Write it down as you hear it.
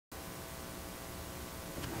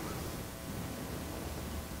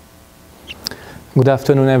Good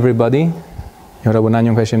afternoon, everybody.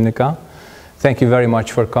 Thank you very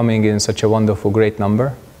much for coming in such a wonderful, great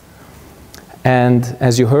number. And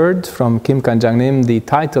as you heard from Kim Kanjangnim, the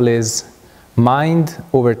title is Mind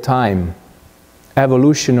Over Time,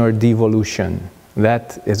 Evolution or Devolution?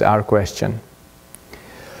 That is our question.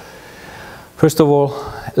 First of all,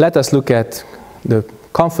 let us look at the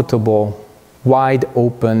comfortable, wide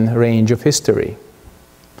open range of history.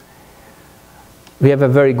 We have a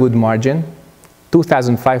very good margin,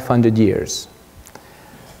 2,500 years.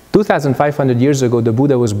 2,500 years ago, the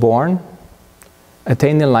Buddha was born,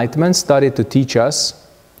 attained enlightenment, started to teach us,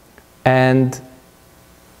 and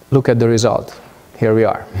look at the result. Here we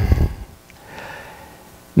are.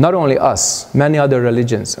 Not only us, many other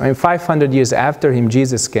religions. I mean, 500 years after him,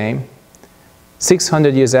 Jesus came.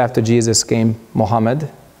 600 years after Jesus came,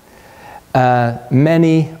 Muhammad.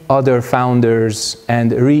 Many other founders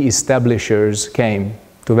and re-establishers came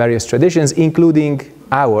to various traditions, including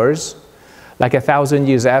ours. Like 1,000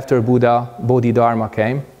 years after Buddha, Bodhidharma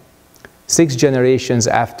came. 6 generations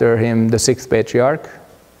after him, the 6th patriarch.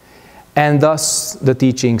 And thus the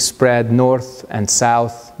teaching spread north and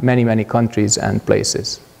south, many, many countries and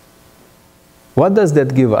places. What does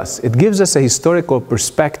that give us? It gives us a historical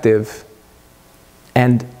perspective,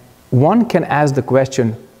 and one can ask the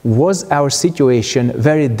question, was our situation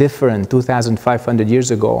very different 2,500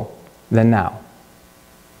 years ago than now?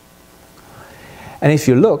 And if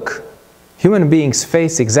you look, human beings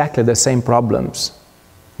face exactly the same problems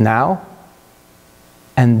now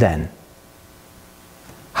and then.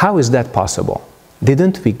 How is that possible?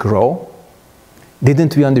 Didn't we grow?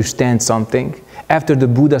 Didn't we understand something? After the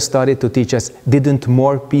Buddha started to teach us, didn't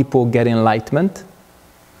more people get enlightenment?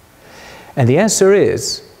 And the answer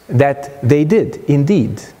is that they did,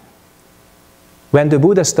 indeed. When the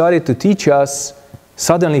Buddha started to teach us,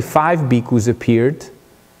 suddenly 5 bhikkhus appeared,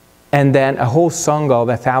 and then a whole sangha of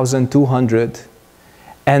 1,200,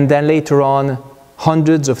 and then later on,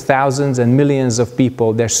 hundreds of thousands and millions of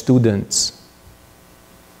people, their students.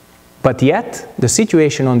 But yet, the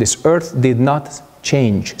situation on this earth did not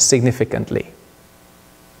change significantly.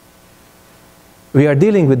 We are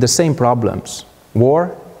dealing with the same problems: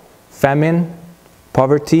 war, famine,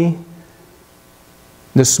 poverty,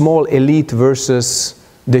 the small elite versus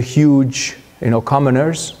the huge,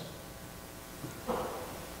 commoners.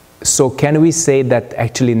 So can we say that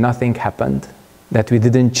actually nothing happened? That we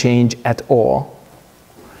didn't change at all?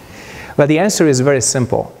 Well, the answer is very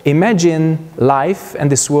simple. Imagine life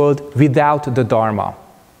and this world without the Dharma.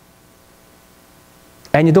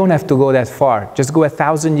 And you don't have to go that far. Just go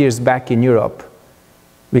 1,000 years back in Europe.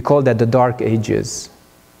 We call that the Dark Ages.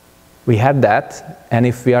 We had that, and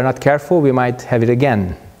if we are not careful, we might have it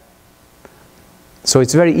again. So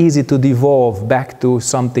it's very easy to devolve back to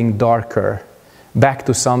something darker, back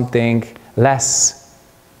to something less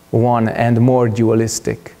one and more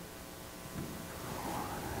dualistic.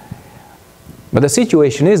 But the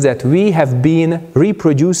situation is that we have been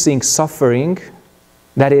reproducing suffering,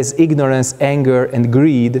 that is ignorance, anger, and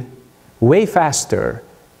greed, way faster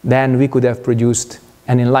than we could have produced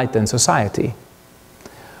an enlightened society.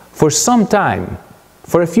 For some time,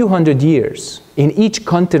 for a few hundred years, in each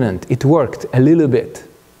continent it worked a little bit,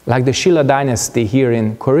 like the Shilla dynasty here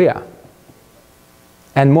in Korea,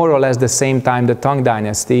 and more or less the same time the Tang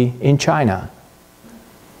dynasty in China.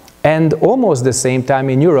 And almost the same time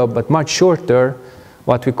in Europe, but much shorter,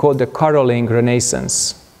 what we call the Caroling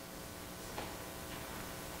Renaissance.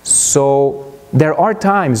 So there are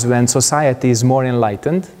times when society is more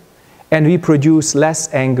enlightened, and we produce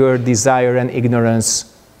less anger, desire, and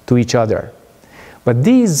ignorance to each other. But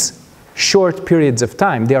these short periods of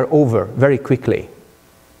time, they are over very quickly.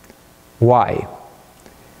 Why?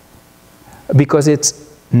 Because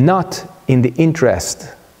it's not in the interest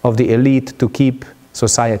of the elite to keep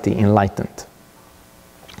society enlightened.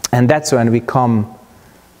 And that's when we come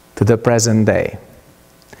to the present day.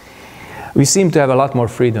 We seem to have a lot more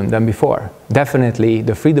freedom than before. Definitely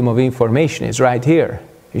the freedom of information is right here.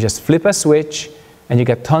 You just flip a switch and you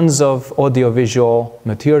get tons of audiovisual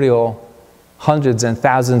material, hundreds and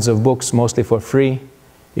thousands of books, mostly for free.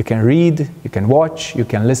 You can read, you can watch, you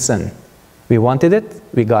can listen. We wanted it,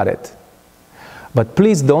 we got it. But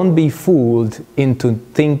please don't be fooled into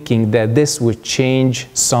thinking that this would change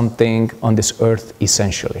something on this earth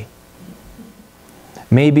essentially.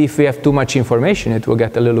 Maybe if we have too much information, it will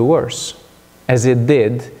get a little worse, as it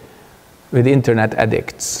did with internet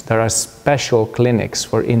addicts. There are special clinics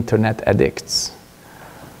for internet addicts.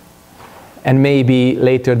 And maybe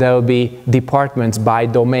later there will be departments by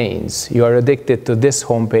domains. You are addicted to this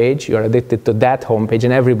homepage, you are addicted to that homepage,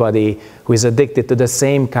 and everybody who is addicted to the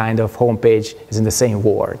same kind of homepage is in the same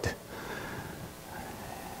ward.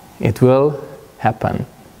 It will happen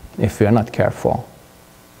if we are not careful.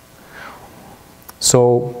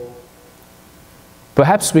 So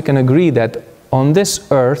perhaps we can agree that on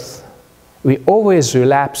this earth we always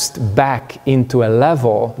relapsed back into a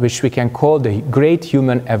level which we can call the great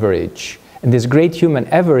human average. And this great human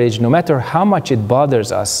average, no matter how much it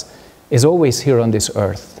bothers us, is always here on this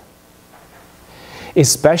earth.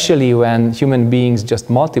 Especially when human beings just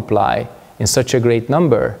multiply in such a great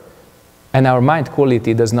number and our mind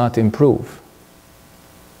quality does not improve.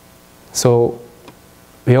 So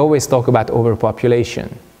we always talk about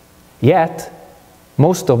overpopulation. Yet,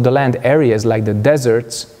 most of the land areas like the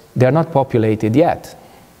deserts, they are not populated yet.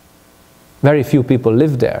 Very few people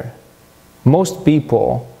live there. Most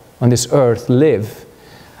people on this earth live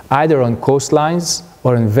either on coastlines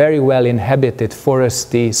or in very well inhabited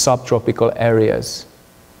foresty subtropical areas.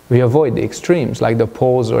 We avoid the extremes like the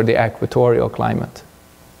poles or the equatorial climate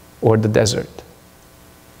or the desert.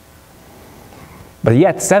 But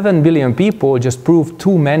yet 7 billion people just proved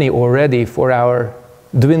too many already for our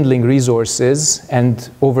dwindling resources and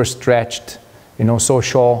overstretched,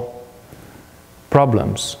 social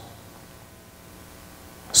problems.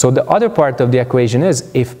 So the other part of the equation is,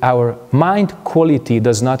 if our mind quality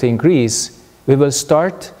does not increase, we will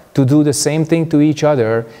start to do the same thing to each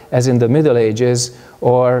other as in the Middle Ages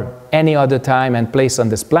or any other time and place on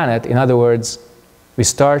this planet. In other words, we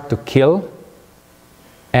start to kill,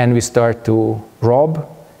 and we start to rob,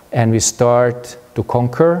 and we start to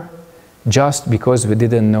conquer just because we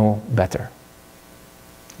didn't know better.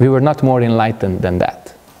 We were not more enlightened than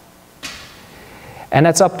that. And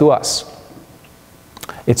that's up to us.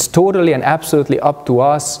 It's totally and absolutely up to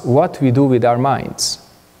us what we do with our minds.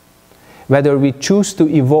 Whether we choose to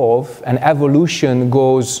evolve, and evolution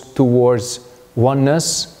goes towards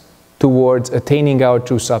oneness, towards attaining our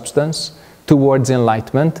true substance, towards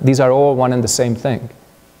enlightenment, these are all one and the same thing.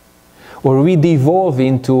 Or we devolve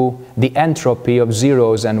into the entropy of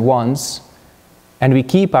zeros and ones, and we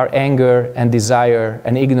keep our anger and desire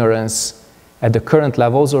and ignorance at the current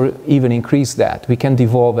levels or even increase that. We can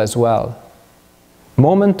devolve as well.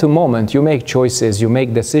 Moment to moment, you make choices, you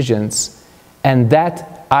make decisions, and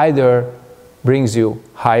that either brings you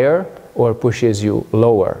higher or pushes you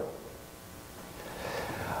lower.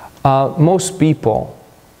 Most people,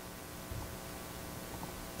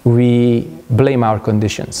 we blame our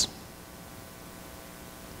conditions.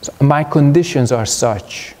 So my conditions are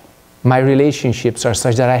such, my relationships are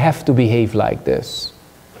such that I have to behave like this,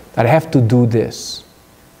 that I have to do this.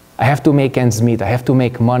 I have to make ends meet, I have to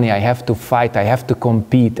make money, I have to fight, I have to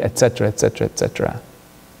compete, etc., etc., etc.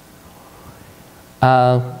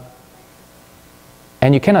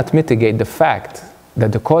 And you cannot mitigate the fact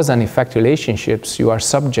that the cause and effect relationships you are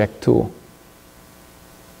subject to,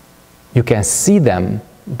 you can see them,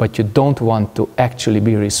 but you don't want to actually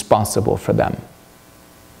be responsible for them.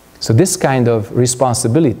 So this kind of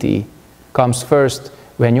responsibility comes first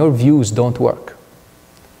when your views don't work,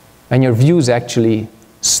 when your views actually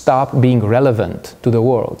stop being relevant to the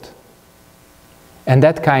world. And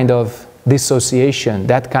that kind of dissociation,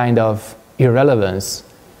 that kind of irrelevance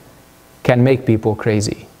can make people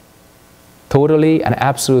crazy. Totally and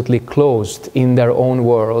absolutely closed in their own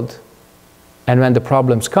world. And when the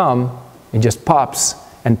problems come, it just pops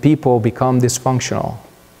and people become dysfunctional.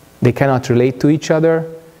 They cannot relate to each other.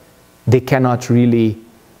 They cannot really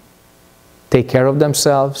take care of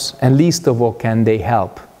themselves, and least of all can they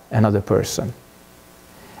help another person.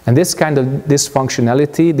 And this kind of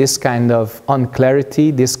dysfunctionality, this kind of unclarity,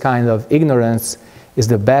 this kind of ignorance is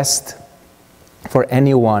the best for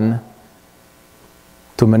anyone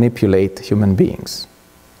to manipulate human beings.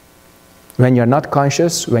 When you're not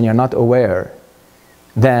conscious, when you're not aware,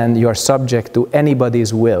 then you're subject to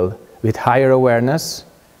anybody's will with higher awareness,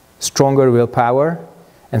 stronger willpower,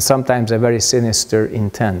 and sometimes a very sinister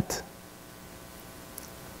intent.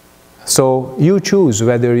 So you choose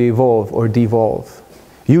whether you evolve or devolve.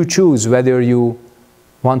 You choose whether you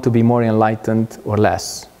want to be more enlightened or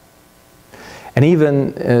less. And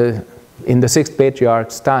even in the sixth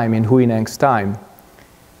patriarch's time, in Huineng's time,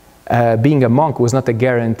 being a monk was not a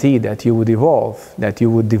guarantee that you would evolve, that you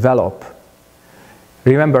would develop.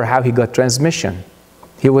 Remember how he got transmission.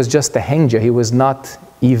 He was just a hengja, he was not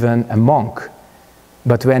even a monk.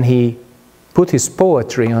 But when he put his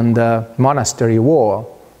poetry on the monastery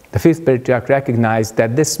wall, the fifth patriarch recognized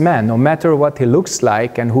that this man, no matter what he looks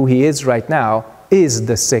like and who he is right now, is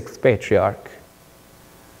the sixth patriarch.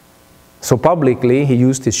 So publicly, he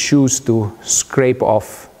used his shoes to scrape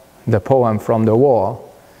off the poem from the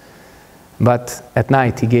wall. But at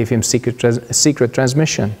night, he gave him secret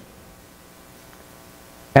transmission.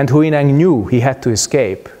 And Huineng knew he had to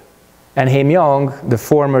escape. And Haemyeong, the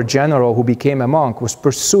former general who became a monk, was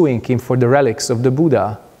pursuing him for the relics of the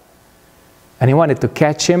Buddha. And he wanted to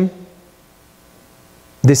catch him,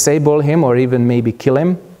 disable him, or even maybe kill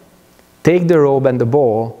him, take the robe and the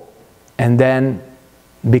bowl, and then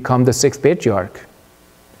become the sixth patriarch.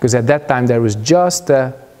 Because at that time there was just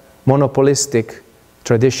a monopolistic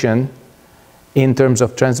tradition in terms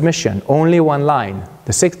of transmission. Only one line.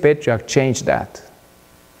 The sixth patriarch changed that.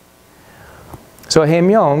 So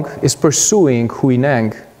Haemyeong is pursuing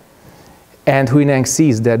Huineng, and Huineng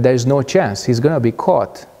sees that there's no chance. He's going to be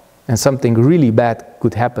caught, and something really bad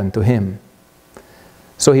could happen to him.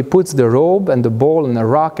 So he puts the robe and the bowl in a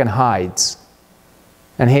rock and hides.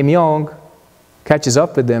 And Haemyeong catches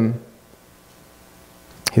up with him.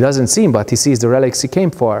 He doesn't see him, but he sees the relics he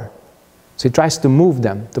came for. So he tries to move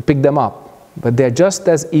them, to pick them up. But they're just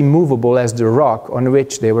as immovable as the rock on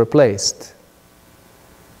which they were placed.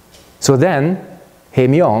 So then,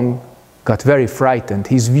 Haemyeong got very frightened.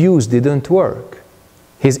 His views didn't work.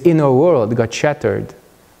 His inner world got shattered.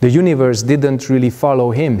 The universe didn't really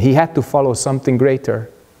follow him. He had to follow something greater.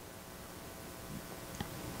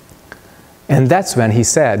 And that's when he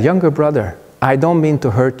said, "Younger brother, I don't mean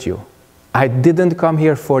to hurt you. I didn't come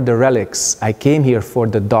here for the relics. I came here for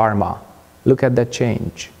the Dharma." Look at that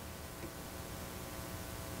change.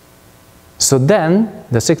 So then,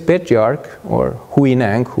 the sixth patriarch, or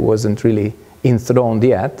Huineng, who wasn't really enthroned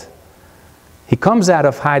yet, he comes out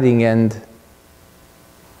of hiding, and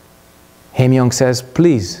Haemyeong says,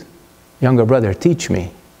 "Please, younger brother, teach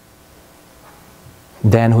me."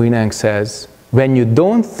 Then Huineng says, "When you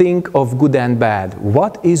don't think of good and bad,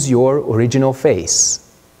 what is your original face?"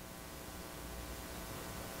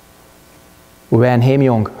 When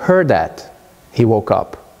Haemyeong heard that, he woke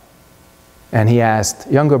up. And he asked,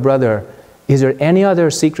 "Younger brother, is there any other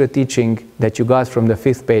secret teaching that you got from the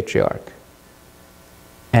fifth patriarch?"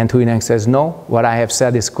 And Huineng says, "No, what I have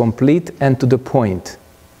said is complete and to the point."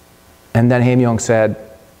 And then Haemyeong said,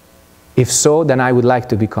 "If so, then I would like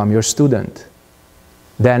to become your student."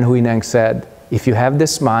 Then Huineng said, "If you have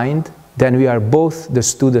this mind, then we are both the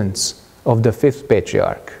students of the fifth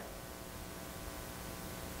patriarch."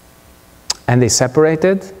 And they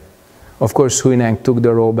separated. Of course, Huineng took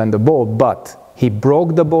the robe and the bowl, but he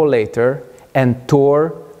broke the bowl later and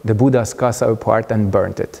tore the Buddha's kasa apart and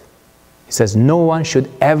burnt it. He says, no one should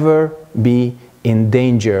ever be in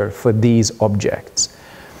danger for these objects.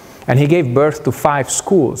 And he gave birth to 5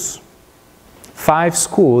 schools. 5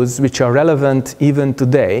 schools which are relevant even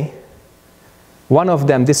today. One of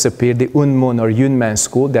them disappeared, the Unmun or Yunmen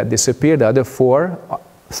school that disappeared. The other 4,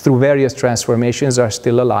 through various transformations, are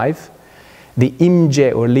still alive. The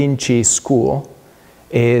Imje or Linchi school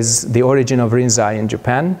is the origin of Rinzai in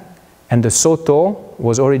Japan, and the Soto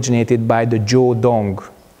was originated by the Jodong,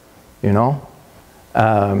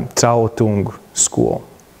 Cao Tung school.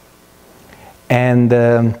 And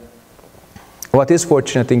what is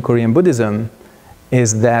fortunate in Korean Buddhism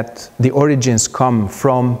is that the origins come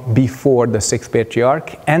from before the 6th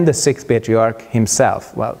patriarch and the 6th patriarch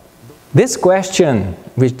himself. Well, this question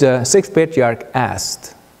which the 6th patriarch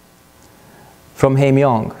asked from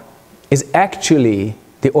Haemyeong is actually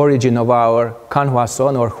the origin of our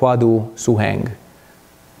Kanhwason or Hwadu Suheng.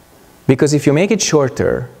 Because if you make it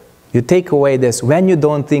shorter, you take away this when you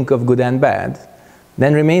don't think of good and bad,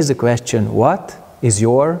 then remains the question, what is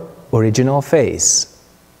your original face?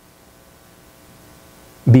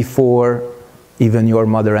 Before even your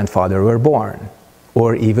mother and father were born,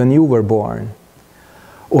 or even you were born.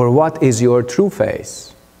 Or what is your true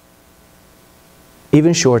face?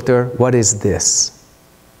 Even shorter, what is this?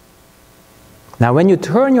 Now when you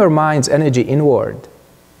turn your mind's energy inward,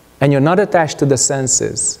 and you're not attached to the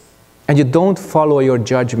senses, and you don't follow your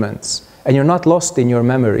judgments, and you're not lost in your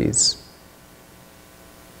memories,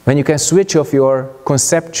 when you can switch off your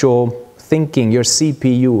conceptual thinking, your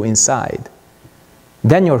CPU inside,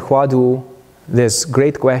 then your Hwadu, this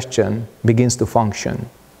great question, begins to function.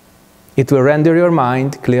 It will render your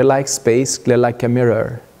mind clear like space, clear like a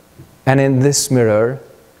mirror. And in this mirror,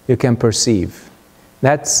 you can perceive.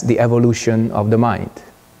 That's the evolution of the mind.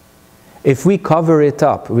 If we cover it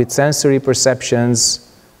up with sensory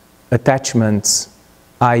perceptions, attachments,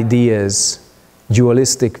 ideas,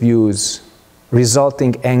 dualistic views,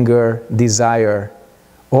 resulting anger, desire,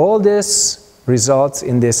 all this results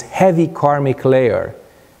in this heavy karmic layer,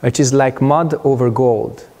 which is like mud over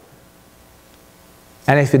gold.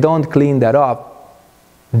 And if we don't clean that up,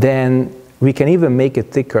 then we can even make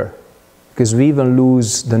it thicker, because we even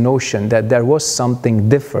lose the notion that there was something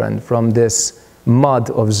different from this mud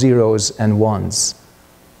of zeros and ones.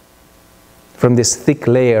 from this thick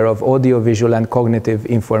layer of audiovisual and cognitive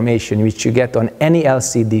information which you get on any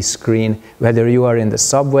LCD screen, whether you are in the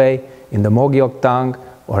subway, in the Mogyoktang,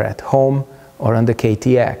 or at home, or on the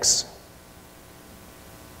KTX.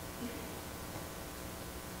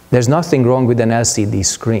 There's nothing wrong with an LCD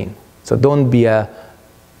screen. So don't be a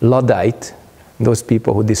Luddite, those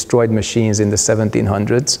people who destroyed machines in the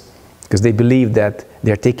 1700s, because they believed that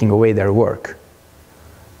they're taking away their work.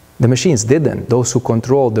 The machines didn't. Those who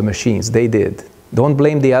controlled the machines, they did. Don't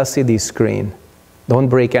blame the LCD screen. Don't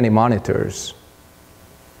break any monitors.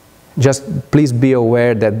 Just please be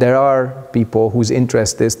aware that there are people whose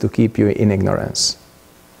interest is to keep you in ignorance,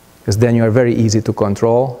 because then you are very easy to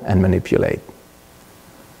control and manipulate.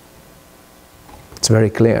 It's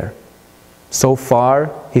very clear. So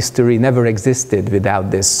far, history never existed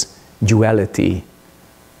without this duality.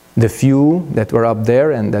 The few that were up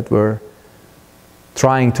there and that were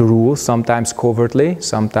trying to rule, sometimes covertly,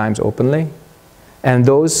 sometimes openly, and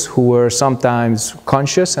those who were sometimes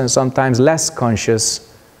conscious and sometimes less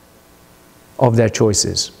conscious of their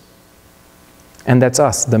choices. And that's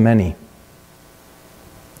us, the many.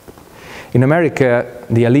 In America,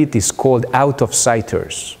 the elite is called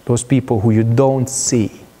out-of-sighters, those people who you don't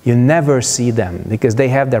see. You never see them because they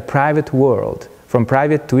have their private world, from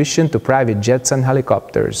private tuition to private jets and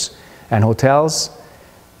helicopters and hotels,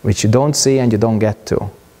 which you don't see and you don't get to.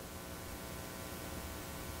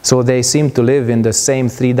 So they seem to live in the same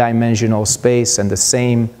three-dimensional space and the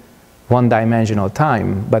same one-dimensional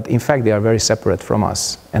time, but in fact they are very separate from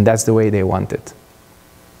us, and that's the way they want it.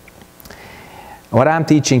 What I'm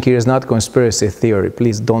teaching here is not conspiracy theory.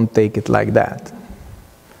 Please don't take it like that.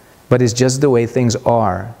 But it's just the way things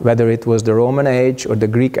are, whether it was the Roman age or the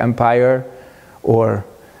Greek Empire or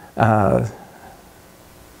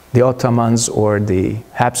the Ottomans or the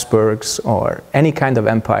Habsburgs or any kind of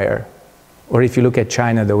empire, or if you look at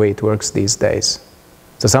China, the way it works these days.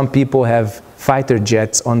 So some people have fighter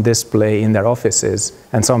jets on display in their offices,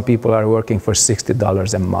 and some people are working for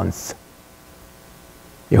 $60 a month.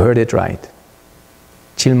 You heard it right.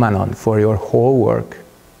 Chilmanon for your whole work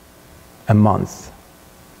a month.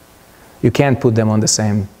 You can't put them on the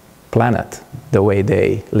same planet the way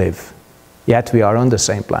they live. Yet we are on the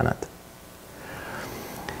same planet.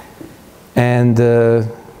 And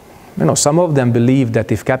you know, some of them believe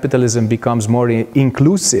that if capitalism becomes more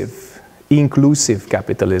inclusive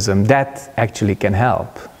capitalism, that actually can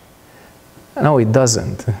help. No, it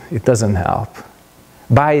doesn't. It doesn't help.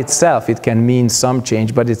 By itself, it can mean some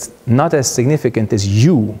change, but it's not as significant as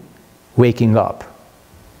you waking up.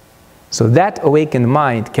 So that awakened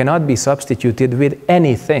mind cannot be substituted with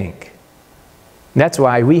anything. That's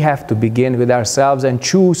why we have to begin with ourselves and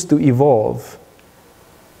choose to evolve.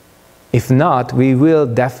 If not, we will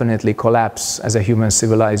definitely collapse as a human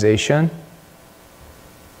civilization,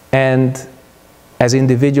 and as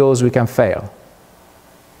individuals we can fail.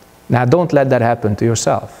 Now don't let that happen to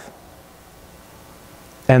yourself.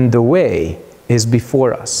 And the way is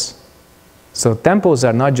before us. So temples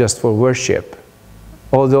are not just for worship,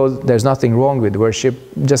 although there's nothing wrong with worship.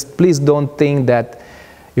 Just please don't think that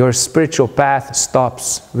your spiritual path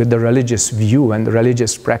stops with the religious view and the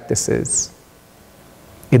religious practices.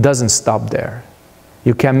 It doesn't stop there.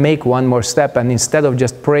 You can make one more step, and instead of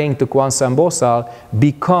just praying to Kwanzaa Bosal,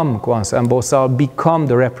 become Kwanzaa Bosal, become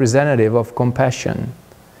the representative of compassion.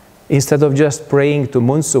 Instead of just praying to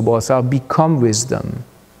Munsu Bosal, become wisdom.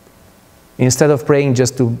 Instead of praying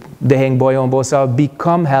just to Deheng Boyon Bosal,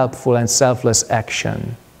 become helpful and selfless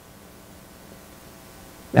action.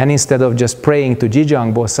 And instead of just praying to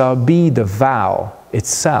Jijang Bosal, be the vow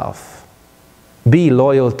itself. Be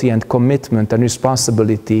loyalty and commitment and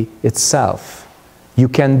responsibility itself. You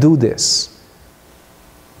can do this.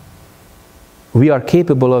 We are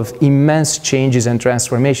capable of immense changes and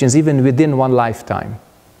transformations even within one lifetime.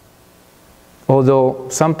 Although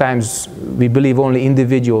sometimes we believe only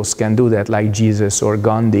individuals can do that, like Jesus or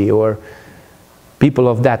Gandhi or people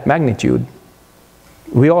of that magnitude.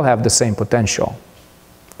 We all have the same potential,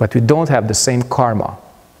 but we don't have the same karma.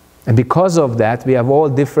 And because of that, we have all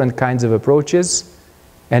different kinds of approaches,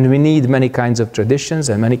 and we need many kinds of traditions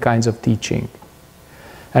and many kinds of teaching.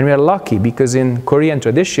 And we are lucky because in Korean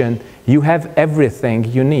tradition, you have everything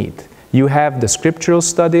you need. You have the scriptural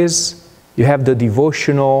studies, you have the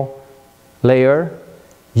devotional layer,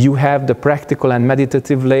 you have the practical and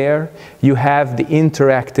meditative layer, you have the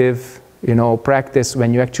interactive, practice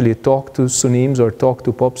when you actually talk to Sunims or talk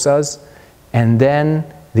to Popsas, and then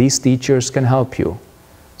these teachers can help you.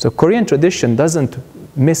 So Korean tradition doesn't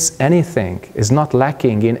miss anything, is not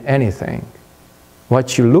lacking in anything.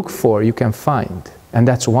 What you look for, you can find, and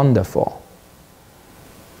that's wonderful.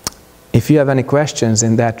 If you have any questions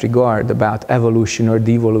in that regard about evolution or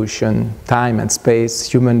devolution, time and space,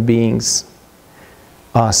 human beings,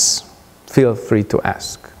 us, feel free to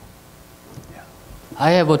ask.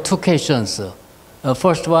 I have two questions.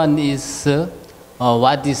 First one is,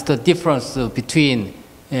 what is the difference between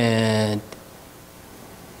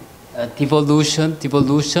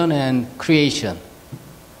devolution and creation?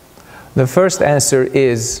 The first answer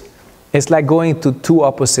is, it's like going to two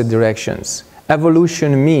opposite directions.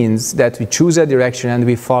 Evolution means that we choose a direction and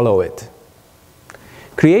we follow it.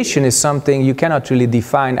 Creation is something you cannot really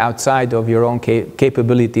define outside of your own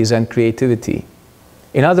capabilities and creativity.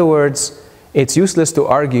 In other words, it's useless to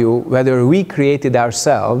argue whether we created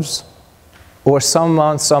ourselves or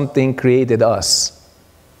something created us.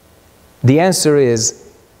 The answer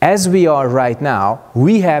is, as we are right now,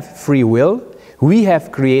 we have free will, we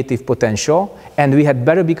have creative potential, and we had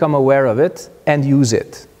better become aware of it and use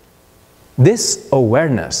it. This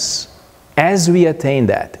awareness, as we attain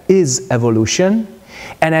that, is evolution,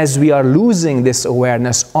 and as we are losing this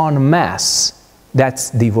awareness en masse, that's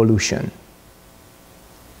devolution.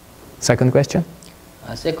 Second question?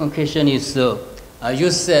 Second question is, you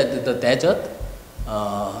said the desert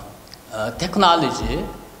technology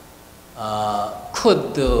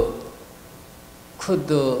could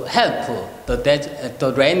help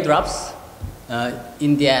the raindrops.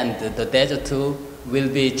 In the end, the desert will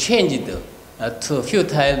be changed to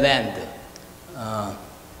fertile land.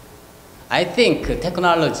 I think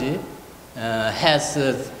technology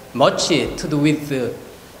has much to do with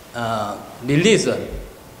religion.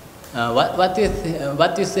 What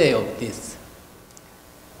do you say of this?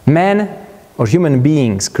 Man or human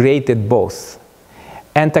beings created both.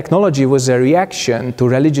 And technology was a reaction to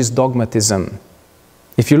religious dogmatism.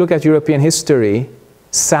 If you look at European history,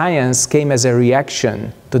 science came as a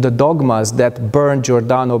reaction to the dogmas that burned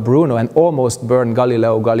Giordano Bruno and almost burned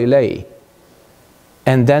Galileo Galilei.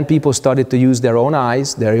 And then people started to use their own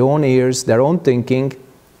eyes, their own ears, their own thinking,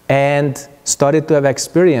 and started to have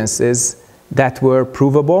experiences that were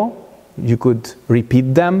provable. You could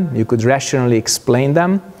repeat them, you could rationally explain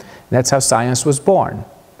them. That's how science was born.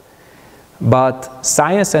 But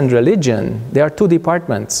science and religion, they are two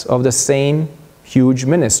departments of the same huge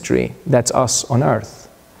ministry. That's us on earth.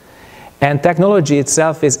 And technology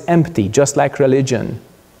itself is empty, just like religion.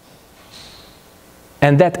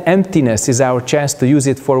 And that emptiness is our chance to use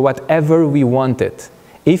it for whatever we want it.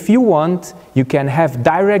 If you want, you can have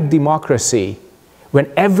direct democracy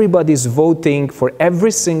when everybody's voting for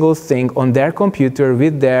every single thing on their computer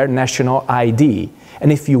with their national ID.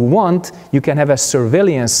 And if you want, you can have a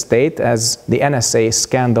surveillance state, as the NSA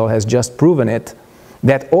scandal has just proven it,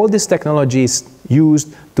 that all this technology is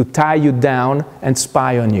used to tie you down and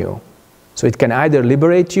spy on you. So it can either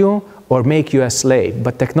liberate you or make you a slave.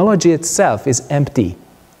 But technology itself is empty.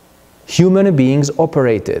 Human beings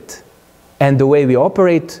operate it. And the way we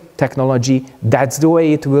operate technology, that's the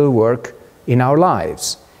way it will work in our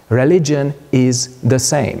lives. Religion is the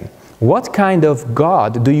same. What kind of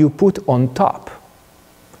God do you put on top?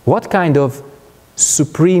 What kind of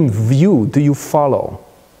supreme view do you follow?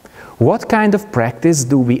 What kind of practice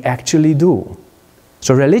do we actually do?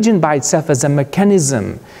 So religion by itself is a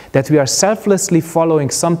mechanism that we are selflessly following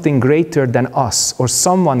something greater than us or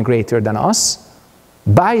someone greater than us,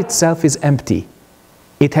 by itself is empty.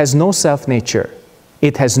 It has no self-nature.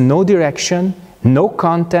 It has no direction, no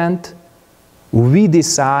content. We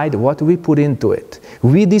decide what we put into it.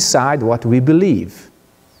 We decide what we believe.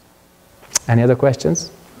 Any other questions?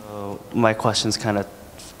 My question's kind of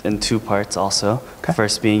in two parts also. Okay.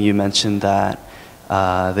 First being, you mentioned that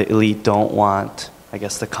the elite don't want, I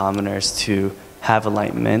guess, the commoners to have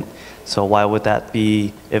enlightenment. So why would that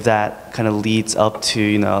be? If that kind of leads up to,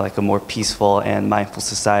 you know, like a more peaceful and mindful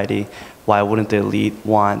society, why wouldn't the elite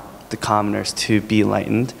want the commoners to be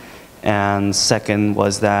enlightened? And second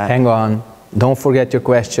was that... Hang on. Don't forget your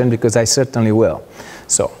question, because I certainly will.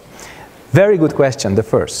 So, very good question, the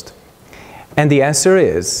first. And the answer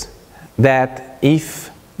is that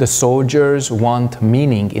if the soldiers want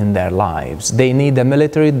meaning in their lives, they need a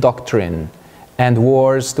military doctrine and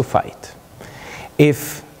wars to fight.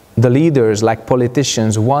 If the leaders, like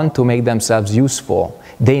politicians, want to make themselves useful,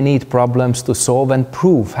 they need problems to solve and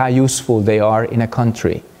prove how useful they are in a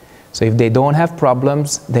country. So if they don't have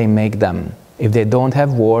problems, they make them. If they don't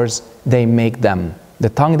have wars, they make them. The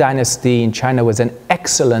Tang dynasty in China was an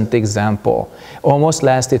excellent example. Almost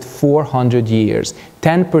lasted 400 years.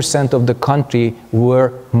 10% of the country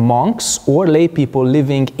were monks or lay people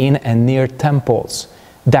living in and near temples,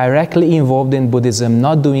 directly involved in Buddhism,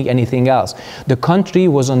 not doing anything else. The country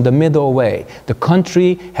was on the middle way. The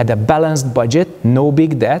country had a balanced budget, no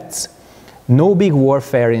big debts. no big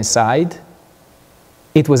warfare inside.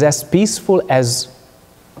 It was as peaceful, as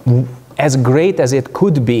great as it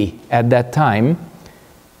could be at that time.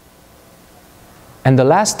 And the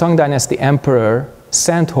last Tang Dynasty emperor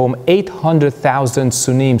sent home 800,000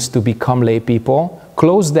 Sunims to become lay people,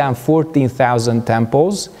 closed down 14,000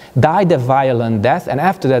 temples, died a violent death, and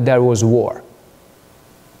after that there was war.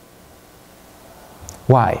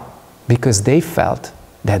 Why? Because they felt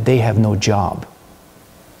that they have no job.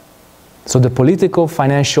 So the political,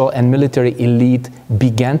 financial, and military elite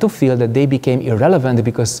began to feel that they became irrelevant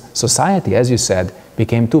because society, as you said,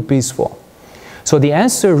 became too peaceful. So the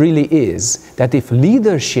answer really is that if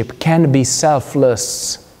leadership can be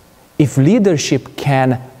selfless, if leadership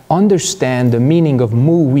can understand the meaning of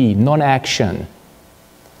mu-we, non-action,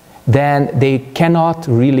 then they cannot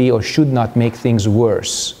really or should not make things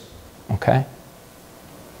worse. Okay?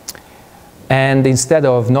 And instead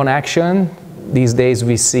of non-action, these days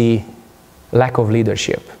we see lack of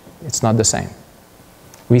leadership. It's not the same.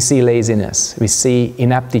 We see laziness, we see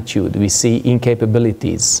inaptitude, we see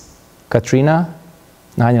incapabilities. Katrina,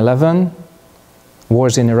 9/11,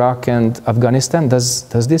 wars in Iraq and Afghanistan,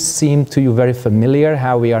 does this seem to you very familiar,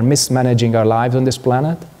 how we are mismanaging our lives on this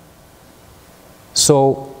planet?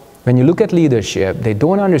 So when you look at leadership, they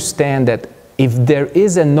don't understand that if there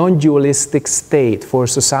is a non-dualistic state for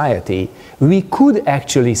society, we could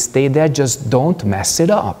actually stay there, just don't mess it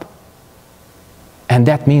up. And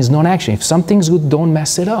that means non-action. If something's good, don't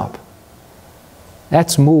mess it up.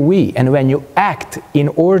 That's mu-we. And when you act in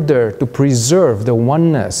order to preserve the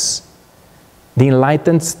oneness, the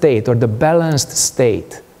enlightened state or the balanced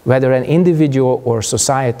state, whether an individual or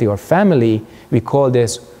society or family, we call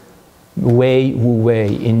this wei wu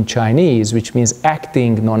wei in Chinese, which means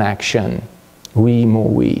acting non-action. We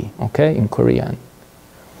mu-we, okay, in Korean.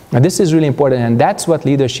 Now this is really important, and that's what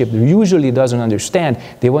leadership usually doesn't understand.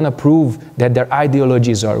 They want to prove that their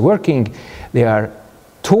ideologies are working. They are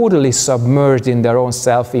totally submerged in their own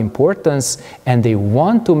self-importance, and they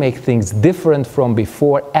want to make things different from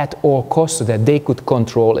before at all costs so that they could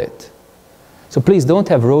control it. So please don't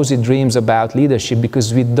have rosy dreams about leadership,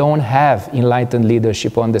 because we don't have enlightened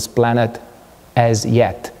leadership on this planet as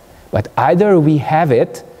yet. But either we have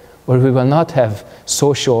it, or we will not have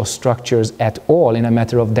social structures at all in a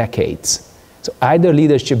matter of decades. So either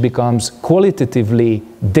leadership becomes qualitatively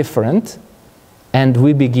different, and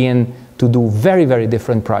we begin to do very, very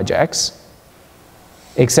different projects,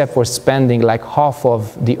 except for spending like half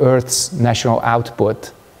of the Earth's national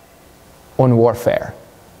output on warfare,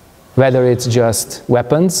 whether it's just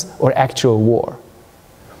weapons or actual war.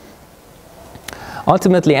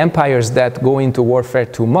 Ultimately, empires that go into warfare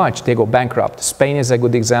too much, they go bankrupt. Spain is a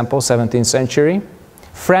good example, 17th century.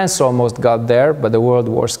 France almost got there, but the world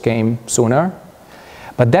wars came sooner.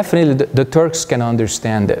 But definitely the Turks can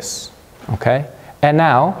understand this, okay? And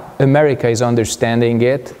now America is understanding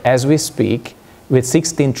it as we speak, with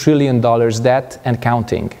 $16 trillion debt and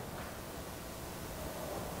counting.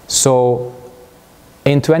 So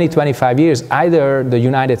in 20-25 years, either the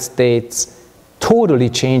United States totally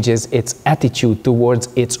changes its attitude towards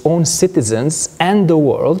its own citizens and the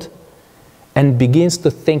world and begins to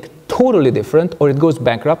think totally different, or it goes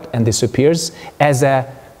bankrupt and disappears as an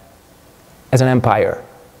empire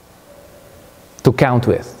to count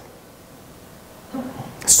with.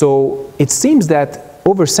 So it seems that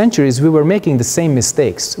over centuries we were making the same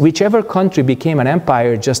mistakes. Whichever country became an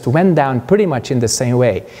empire just went down pretty much in the same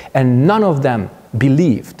way, and none of them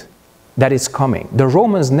believed that it's coming. The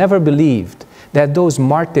Romans never believed that those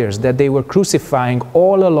martyrs that they were crucifying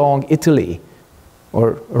all along Italy,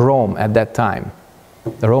 or Rome at that time,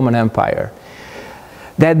 the Roman Empire,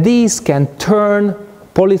 that these can turn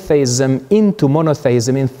polytheism into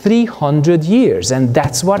monotheism in 300 years. And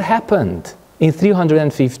that's what happened. In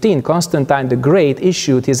 315, Constantine the Great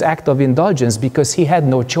issued his act of indulgence because he had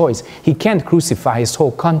no choice. He can't crucify his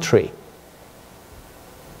whole country.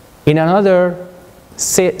 In another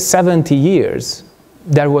 70 years,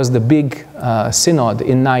 there was the big synod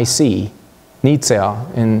in Nicea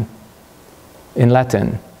in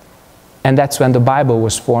Latin. And that's when the Bible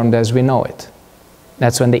was formed as we know it.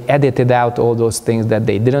 That's when they edited out all those things that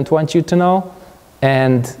they didn't want you to know,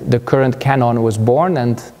 and the current canon was born,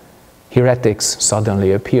 and heretics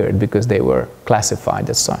suddenly appeared because they were classified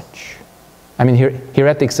as such. I mean,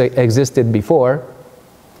 heretics existed before,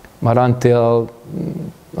 but until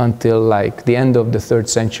like the end of the 3rd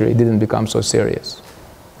century, it didn't become so serious.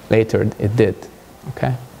 Later it did,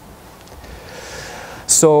 okay?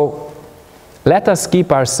 So let us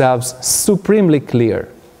keep ourselves supremely clear.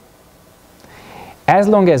 As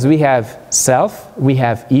long as we have self, we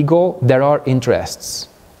have ego, there are interests.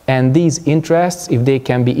 And these interests, if they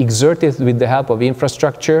can be exerted with the help of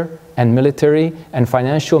infrastructure and military and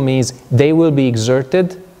financial means, they will be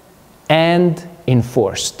exerted and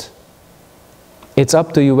enforced. It's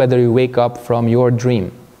up to you whether you wake up from your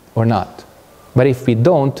dream or not. But if we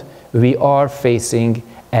don't, we are facing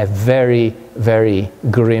a very, very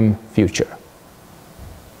grim future.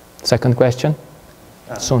 Second question?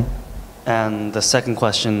 Soon. And the second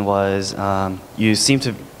question was, you seem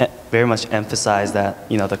to very much emphasize that,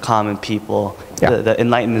 you know, the common people, the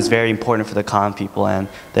enlightenment is very important for the common people. And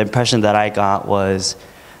the impression that I got was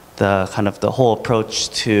the kind of the whole approach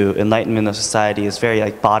to enlightenment of society is very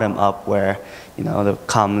like bottom up, where, you know, the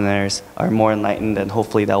commoners are more enlightened and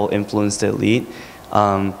hopefully that will influence the elite.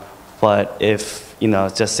 But if, you know,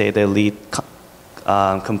 just say the elite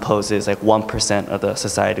composes like 1% of the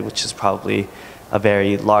society, which is probably a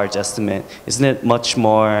very large estimate, isn't it much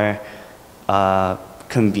more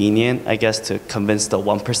convenient, I guess, to convince the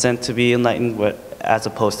 1% to be enlightened as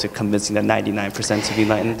opposed to convincing the 99% to be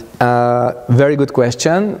enlightened? Very good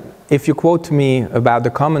question. If you quote me about the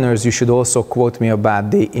commoners, you should also quote me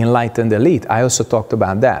about the enlightened elite. I also talked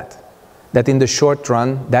about that. That in the short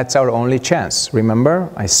run, that's our only chance. Remember,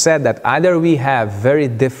 I said that either we have very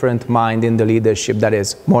different mind in the leadership that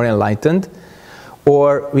is more enlightened,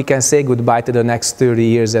 or we can say goodbye to the next 30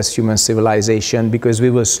 years as human civilization, because we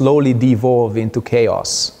will slowly devolve into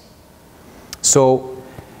chaos. So,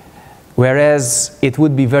 whereas it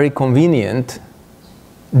would be very convenient,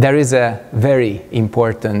 there is a very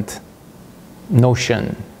important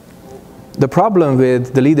notion. The problem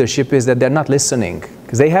with the leadership is that they're not listening,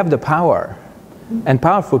 because they have the power. And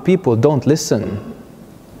powerful people don't listen,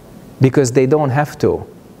 because they don't have to.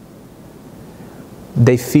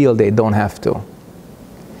 They feel they don't have to.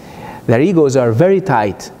 Their egos are very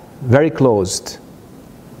tight, very closed.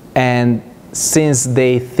 And since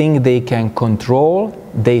they think they can control,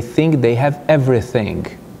 they think they have everything.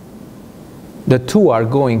 The two are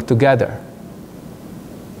going together,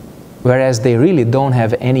 whereas they really don't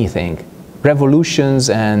have anything. Revolutions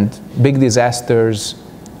and big disasters,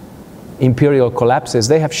 imperial collapses,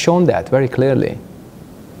 they have shown that very clearly.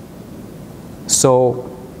 So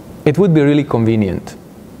it would be really convenient.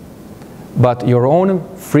 But your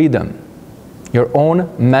own freedom, your own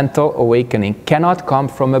mental awakening cannot come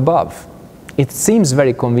from above. It seems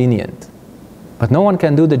very convenient, but no one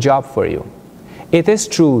can do the job for you. It is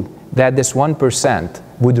true that this 1%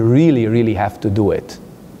 would really, really have to do it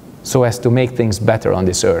so as to make things better on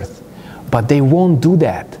this earth. But they won't do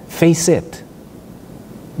that. Face it.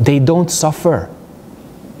 They don't suffer.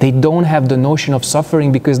 They don't have the notion of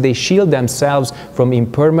suffering because they shield themselves from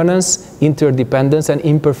impermanence, interdependence, and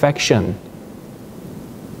imperfection.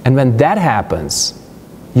 And when that happens,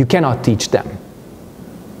 you cannot teach them.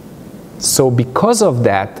 So because of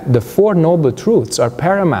that, the Four Noble Truths are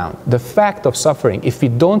paramount. The fact of suffering. If we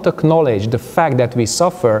don't acknowledge the fact that we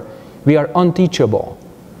suffer, we are unteachable.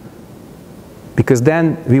 Because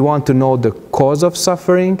then we want to know the cause of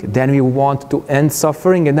suffering, then we want to end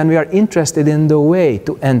suffering, and then we are interested in the way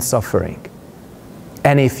to end suffering.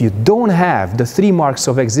 And if you don't have the 3 marks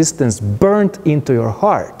of existence burnt into your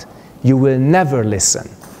heart, you will never listen.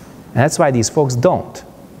 And that's why these folks don't.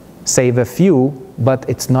 Save a few, but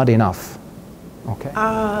it's not enough. Okay.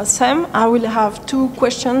 Sam, I will have 2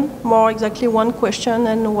 questions, more exactly 1 question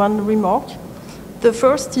and 1 remark. The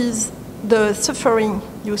first is the suffering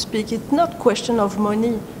you speak. It's not question of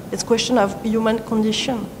money, it's question of human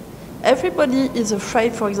condition. Everybody is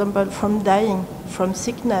afraid, for example, from dying, from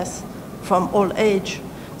sickness, from old age.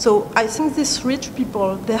 So I think these rich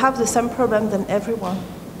people, they have the same problem than everyone.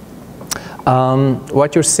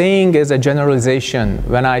 What you're saying is a generalization.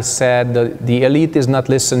 When I said the elite is not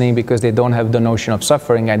listening because they don't have the notion of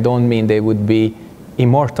suffering, I don't mean they would be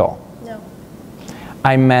immortal. No.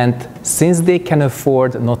 I meant since they can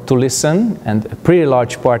afford not to listen, and a pretty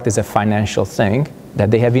large part is a financial thing, that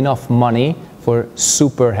they have enough money for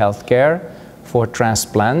super healthcare, for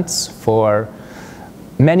transplants, for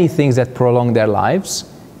many things that prolong their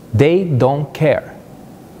lives, they don't care.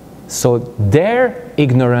 So their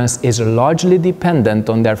ignorance is largely dependent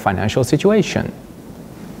on their financial situation.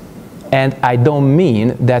 And I don't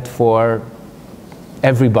mean that for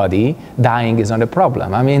everybody, dying is not a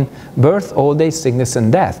problem. I mean, birth, old age, sickness,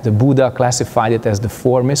 and death. The Buddha classified it as the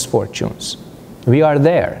 4 misfortunes. We are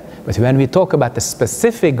there. But when we talk about a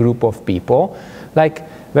specific group of people, like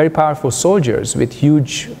very powerful soldiers with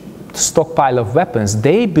huge stockpile of weapons,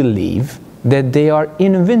 they believe that they are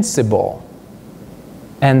invincible.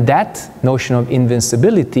 And that notion of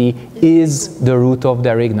invincibility is the root of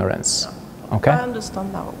their ignorance. Okay? I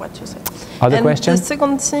understand now what you say. Other question? The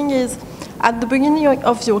second thing is, at the beginning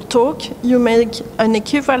of your talk, you make an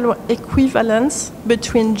equivalence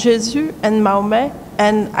between Jesus and Mahomet,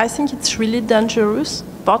 and I think it's really dangerous,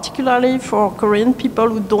 particularly for Korean people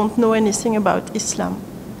who don't know anything about Islam.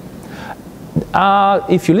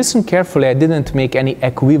 If you listen carefully, I didn't make any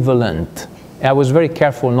equivalent. I was very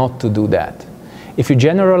careful not to do that. If you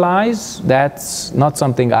generalize, that's not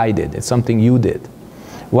something I did, it's something you did.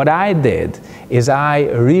 What I did is I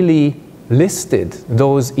really listed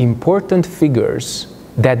those important figures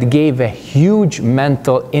that gave a huge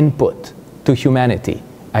mental input to humanity.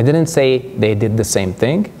 I didn't say they did the same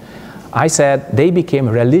thing. I said they became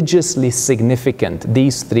religiously significant,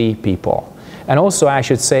 these three people. And also I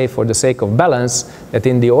should say, for the sake of balance, that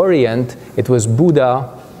in the Orient it was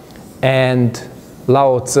Buddha and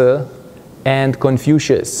Lao Tzu and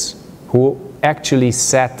Confucius who actually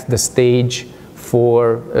set the stage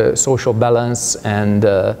for social balance and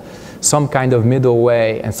some kind of middle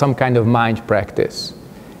way and some kind of mind practice.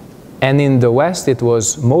 And in the West it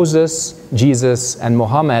was Moses, Jesus and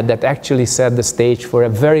Muhammad that actually set the stage for a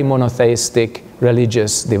very monotheistic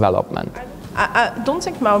religious development. I don't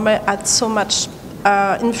think Mahomet had so much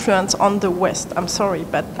influence on the West. I'm sorry,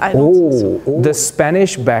 but I don't think so. The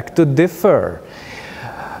Spanish beg to differ.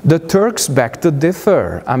 The Turks beg to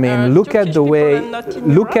differ. I mean, look at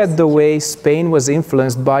the way Spain was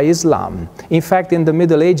influenced by Islam. In fact, in the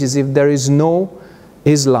Middle Ages, if there is no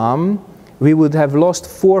Islam, we would have lost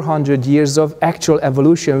 400 years of actual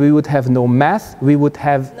evolution. We would have no math. We would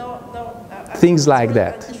have things like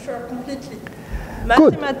that.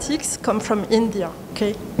 Mathematics come from India,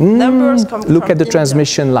 okay? Numbers come from Look at the India.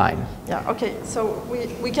 transmission line. Yeah, okay, so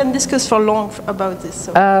we can discuss for long about this.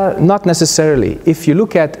 So. Not necessarily. If you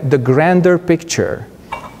look at the grander picture,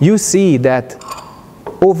 you see that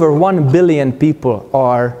over 1 billion people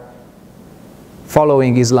are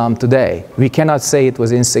following Islam today. We cannot say it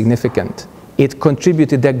was insignificant. It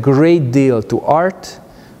contributed a great deal to art,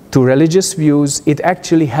 to religious views. It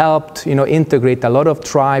actually helped, integrate a lot of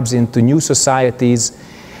tribes into new societies.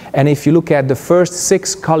 And if you look at the first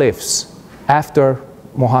 6 caliphs after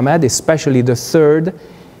Muhammad, especially the third,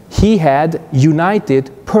 he had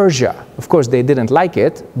united Persia. Of course, they didn't like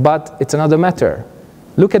it, but it's another matter.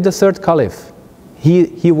 Look at the third caliph.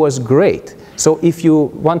 He was great. So if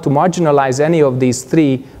you want to marginalize any of these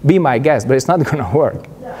three, be my guest, but it's not going to work.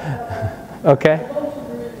 Okay?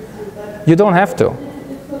 You don't have to.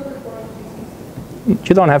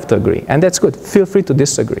 You don't have to agree, and that's good. Feel free to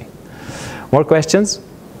disagree. More questions?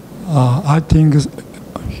 I think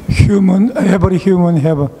every human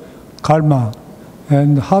have a karma,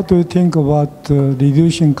 and how do you think about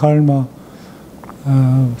reducing karma?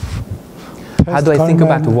 How do I think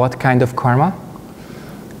about what kind of karma?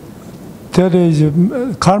 There is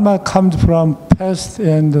karma comes from past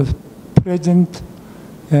and present,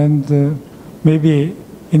 and maybe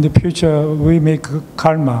in the future we make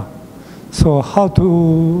karma. So how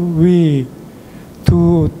do we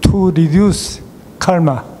to reduce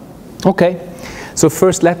karma? Okay, so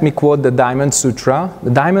first let me quote the Diamond Sutra.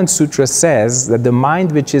 The Diamond Sutra says that the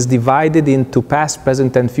mind which is divided into past,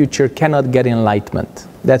 present and future cannot get enlightenment.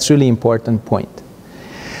 That's really important point.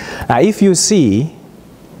 Now if you see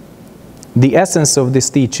the essence of this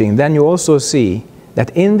teaching, then you also see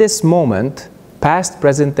that in this moment, past,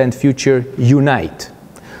 present and future unite.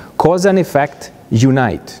 Cause and effect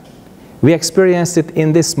unite. We experience it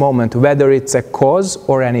in this moment, whether it's a cause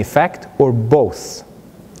or an effect or both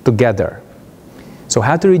together. So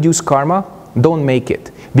how to reduce karma? Don't make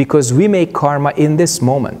it. Because we make karma in this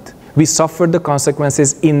moment. We suffer the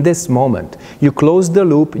consequences in this moment. You close the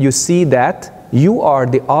loop, you see that you are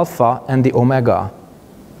the alpha and the omega.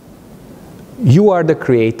 You are the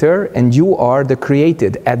creator and you are the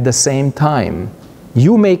created at the same time.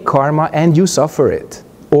 You make karma and you suffer it,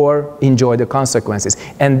 or enjoy the consequences.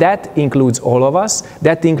 And that includes all of us.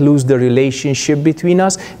 That includes the relationship between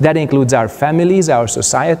us. That includes our families, our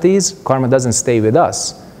societies. Karma doesn't stay with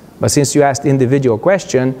us. But since you asked individual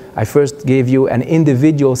question, I first gave you an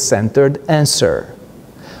individual-centered answer.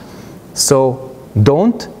 So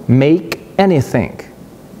don't make anything.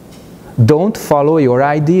 Don't follow your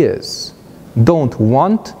ideas. Don't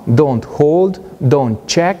want, don't hold, don't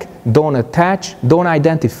check, don't attach, don't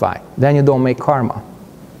identify. Then you don't make karma.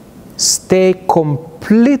 Stay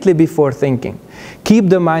completely before thinking. Keep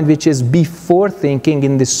the mind which is before thinking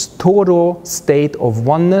in this total state of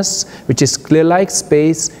oneness, which is clear like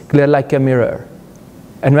space, clear like a mirror.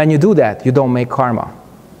 And when you do that, you don't make karma.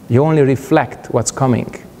 You only reflect what's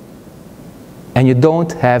coming. And you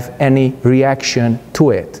don't have any reaction to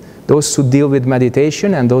it. Those who deal with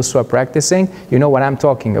meditation and those who are practicing, you know what I'm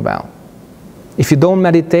talking about. If you don't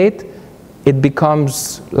meditate, it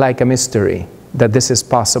becomes like a mystery that this is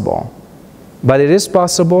possible. But it is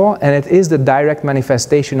possible, and it is the direct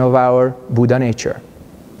manifestation of our Buddha nature.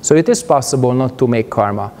 So it is possible not to make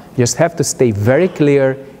karma. You just have to stay very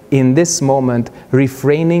clear in this moment,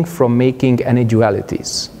 refraining from making any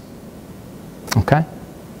dualities. Okay?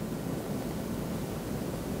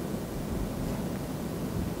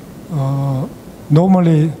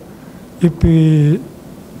 Normally, if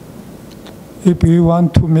we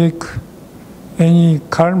want to make any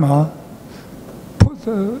karma,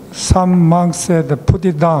 some monks said, put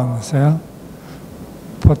it down. So,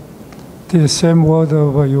 but the same word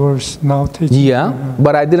of yours now teaching. Yeah,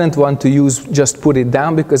 but I didn't want to use just put it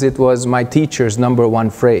down because it was my teacher's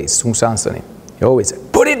 #1 phrase, Sunim. He always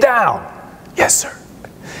said, put it down. Yes, sir.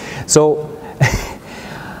 So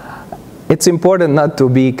it's important not to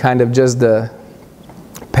be kind of just the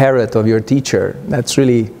parrot of your teacher. That's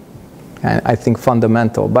really, I think,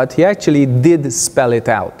 fundamental. But he actually did spell it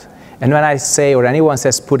out. And when I say, or anyone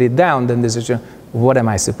says, put it down, then there's a, what am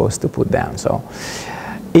I supposed to put down? So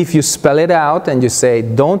if you spell it out and you say,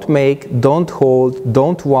 don't make, don't hold,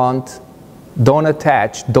 don't want, don't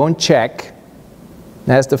attach, don't check,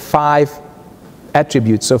 that's the 5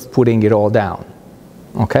 attributes of putting it all down.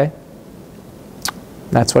 Okay?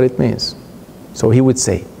 That's what it means. So he would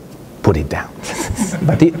say, put it down.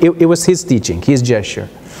 But it was his teaching, his gesture.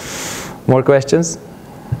 More questions?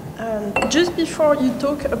 Just before you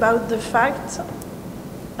talk about the fact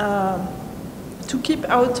to keep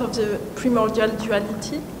out of the primordial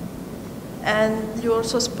duality, and you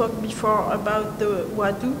also spoke before about the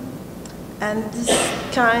wadu, and this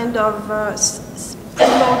kind of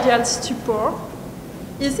primordial stupor,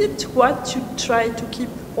 is it what you try to keep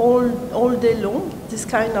all day long, this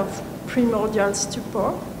kind of primordial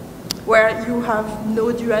stupor, where you have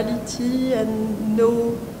no duality and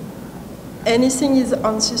no anything is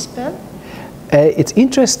on suspense? It's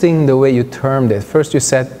interesting the way you termed it. First you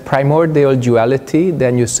said primordial duality,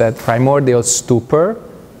 then you said primordial stupor,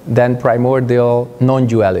 then primordial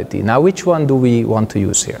non-duality. Now which one do we want to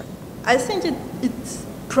use here? I think it's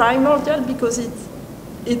primordial because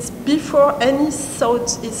it's before any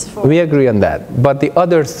thought is formed. We agree on that. But the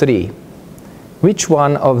other 3, which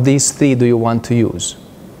one of these 3 do you want to use?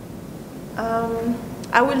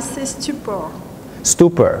 I will say stupor.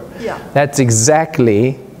 Stupor. Yeah. That's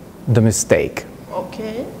exactly the mistake.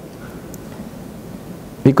 Okay.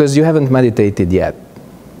 Because you haven't meditated yet.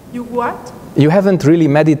 You what? You haven't really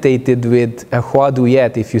meditated with a huadu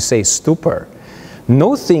yet if you say stupor.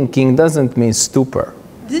 No thinking doesn't mean stupor.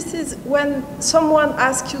 This is when someone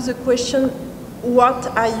asks you the question, what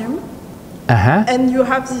are you? And you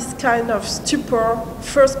have this kind of stupor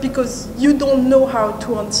first because you don't know how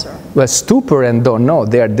to answer. Well, stupor and don't know,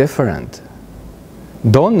 they are different.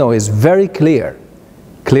 Don't know is very clear.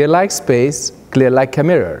 Clear like space, clear like a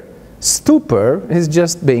mirror. Stupor is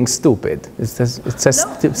just being stupid. It's as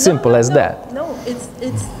simple as that.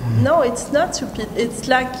 No, it's not stupid. It's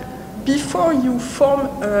like before you form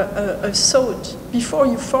a thought, before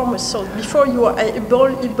you are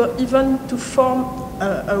able even to form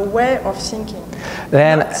a way of thinking.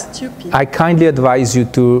 Then not stupid. I kindly advise you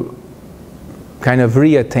to kind of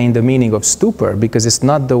reattain the meaning of stupor because it's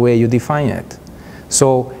not the way you define it.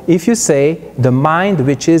 So if you say the mind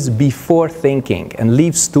which is before thinking and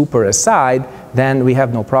leave stupor aside, then we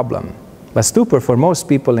have no problem. But stupor for most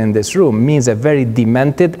people in this room means a very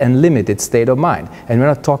demented and limited state of mind. And we're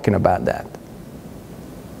not talking about that.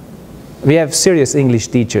 We have serious English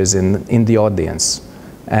teachers in the audience.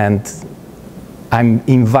 And I'm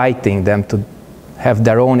inviting them to have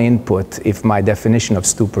their own input if my definition of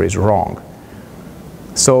stupor is wrong.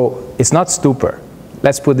 So it's not stupor.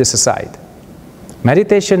 Let's put this aside.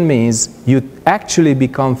 Meditation means you actually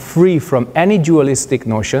become free from any dualistic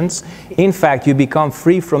notions. In fact, you become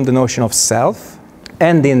free from the notion of self.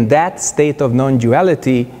 And in that state of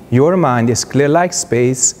non-duality, your mind is clear like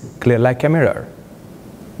space, clear like a mirror.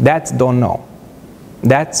 That's don't know.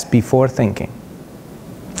 That's before thinking.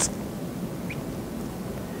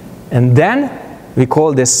 And then we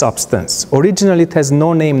call this substance. Originally it has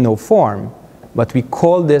no name, no form, but we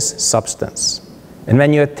call this substance. And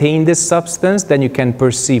when you attain this substance, then you can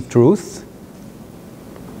perceive truth.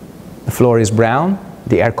 The floor is brown,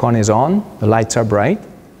 the aircon is on, the lights are bright.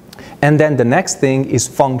 And then the next thing is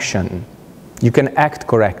function. You can act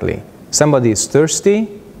correctly. Somebody is thirsty,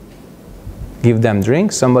 give them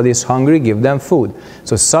drink. Somebody is hungry, give them food.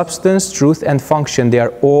 So substance, truth, and function, they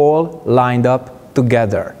are all lined up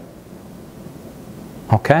together.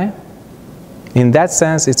 Okay? In that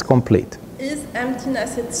sense, it's complete. Is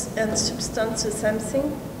emptiness and substance the same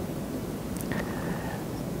thing?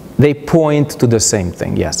 They point to the same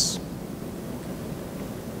thing, yes.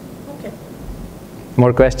 Okay.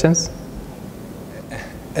 More questions?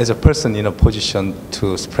 As a person in a position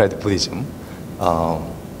to spread Buddhism,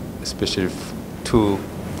 especially to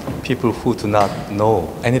people who do not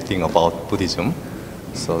know anything about Buddhism,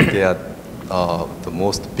 so they are the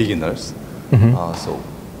most beginners. So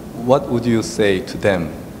what would you say to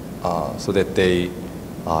them so that they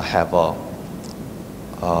have a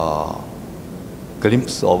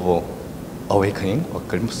glimpse of awakening, a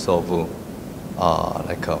glimpse of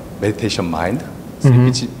like a meditation mind,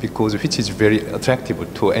 which is very attractive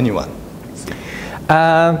to anyone?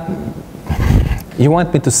 You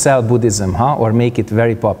want me to sell Buddhism, huh? Or make it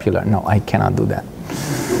very popular? No, I cannot do that.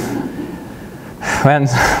 When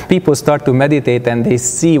people start to meditate and they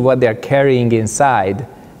see what they're carrying inside,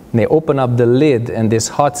 they open up the lid and this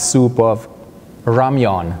hot soup of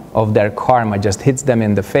ramyun of their karma just hits them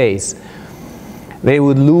in the face, they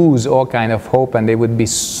would lose all kind of hope and they would be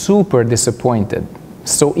super disappointed.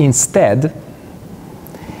 So instead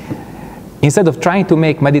of trying to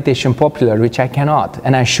make meditation popular, which I cannot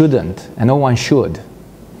and I shouldn't and no one should,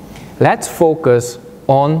 let's focus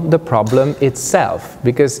on the problem itself,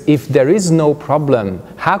 because if there is no problem,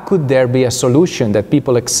 how could there be a solution that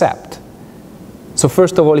people accept? So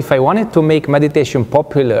first of all, if I wanted to make meditation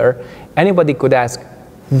popular, anybody could ask,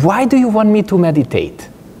 why do you want me to meditate?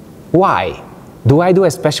 Why? Do I do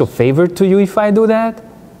a special favor to you if I do that?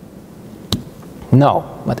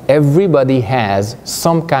 No, but everybody has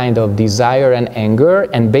some kind of desire and anger,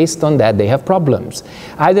 and based on that they have problems.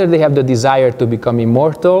 Either they have the desire to become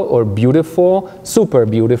immortal or beautiful, super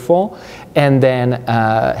beautiful, and then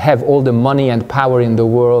have all the money and power in the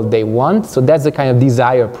world they want, so that's the kind of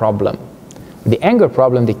desire problem. The anger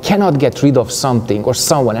problem, they cannot get rid of something or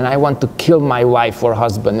someone, and I want to kill my wife or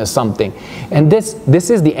husband or something. And this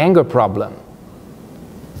is the anger problem.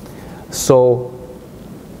 So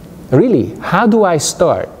really, how do I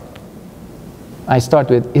start? I start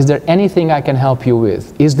with, is there anything I can help you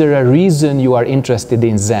with? Is there a reason you are interested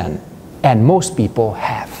in Zen? And most people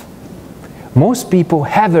have. Most people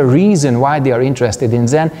have a reason why they are interested in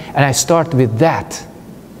Zen, and I start with that.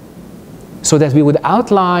 So that we would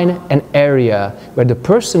outline an area where the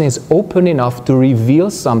person is open enough to reveal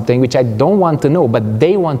something which I don't want to know, but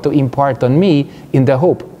they want to impart on me in the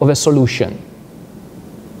hope of a solution.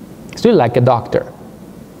 It's really like a doctor.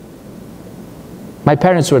 My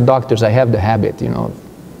parents were doctors. I have the habit,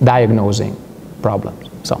 diagnosing problems.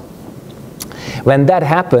 So when that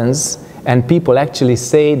happens and people actually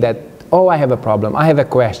say that, oh, I have a problem, I have a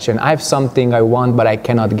question, I have something I want but I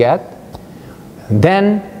cannot get,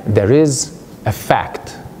 then there is a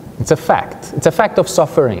fact. It's a fact. It's a fact of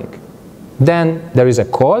suffering. Then there is a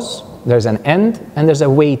cause, there's an end, and there's a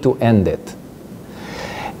way to end it.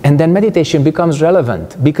 And then meditation becomes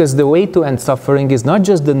relevant, because the way to end suffering is not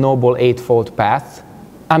just the Noble Eightfold Path.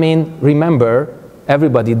 I mean, remember,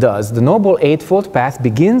 everybody does. The Noble Eightfold Path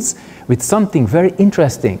begins with something very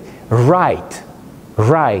interesting. Right,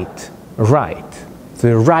 right, right.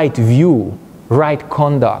 The right view, right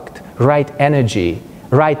conduct, right energy,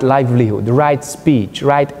 right livelihood, right speech,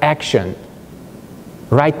 right action,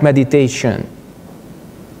 right meditation.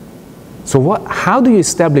 So how do you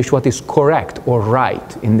establish what is correct or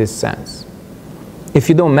right in this sense? If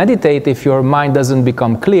you don't meditate, if your mind doesn't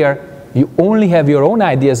become clear, you only have your own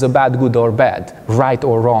ideas about good or bad, right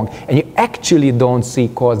or wrong, and you actually don't see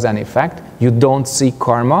cause and effect, you don't see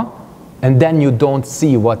karma, and then you don't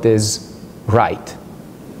see what is right.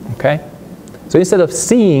 Okay? So instead of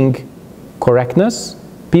seeing correctness,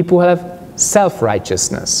 people have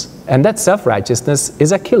self-righteousness, and that self-righteousness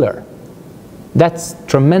is a killer. That's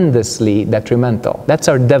tremendously detrimental. That's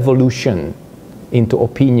our devolution into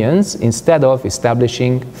opinions instead of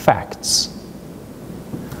establishing facts.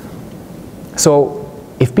 So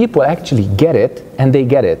if people actually get it, and they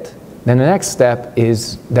get it, then the next step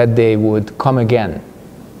is that they would come again,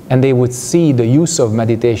 and they would see the use of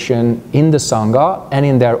meditation in the Sangha and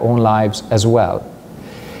in their own lives as well.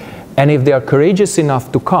 And if they are courageous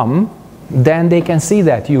enough to come, then they can see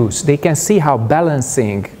that use. They can see how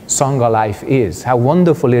balancing Sangha life is, how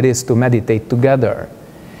wonderful it is to meditate together.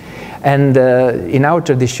 And in our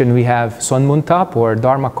tradition we have Sonmuntap, or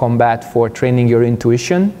Dharma combat for training your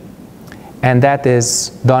intuition, and that is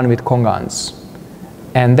done with Kongans.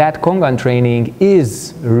 And that Kongan training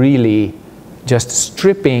is really just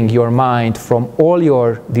stripping your mind from all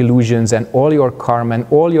your delusions and all your karma and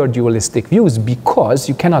all your dualistic views, because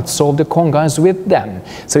you cannot solve the Kongans with them.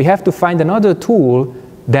 So you have to find another tool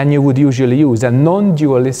than you would usually use, a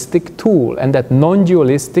non-dualistic tool, and that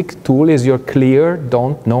non-dualistic tool is your clear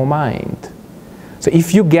don't know mind. So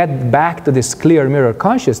if you get back to this clear mirror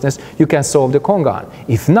consciousness, you can solve the Kongan.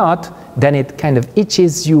 If not, then it kind of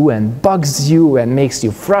itches you and bugs you and makes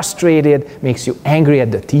you frustrated, makes you angry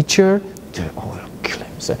at the teacher. Oh, I'll kill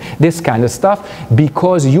him. So this kind of stuff,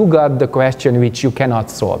 because you got the question which you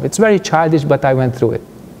cannot solve. It's very childish, but I went through it.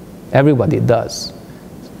 Everybody does.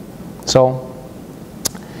 So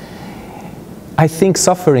I think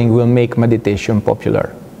suffering will make meditation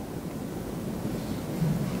popular.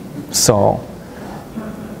 So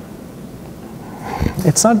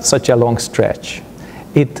it's not such a long stretch.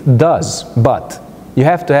 It does, but you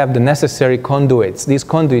have to have the necessary conduits. These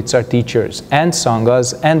conduits are teachers and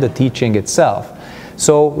sanghas and the teaching itself.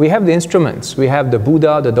 So we have the instruments. We have the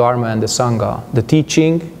Buddha, the Dharma, and the Sangha. The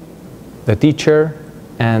teaching, the teacher,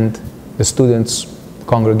 and the students'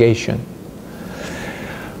 congregation.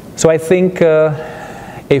 So I think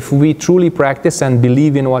if we truly practice and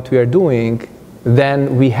believe in what we are doing,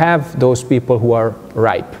 then we have those people who are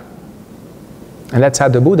ripe. And that's how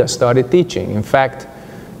the Buddha started teaching. In fact,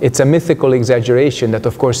 it's a mythical exaggeration that,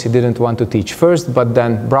 of course, he didn't want to teach first, but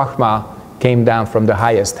then Brahma came down from the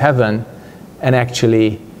highest heaven and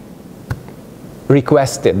actually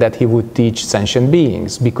requested that he would teach sentient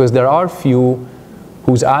beings, because there are few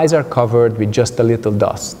whose eyes are covered with just a little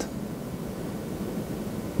dust.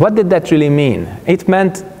 What did that really mean? It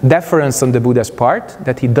meant deference on the Buddha's part,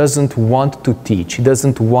 that he doesn't want to teach, he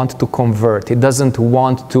doesn't want to convert, he doesn't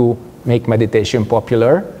want to make meditation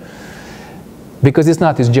popular, because it's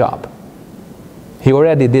not his job. He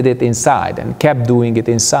already did it inside and kept doing it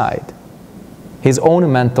inside. His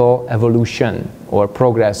own mental evolution or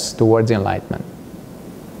progress towards enlightenment.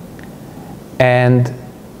 And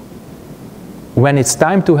when it's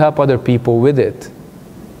time to help other people with it,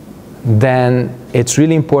 then it's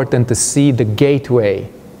really important to see the gateway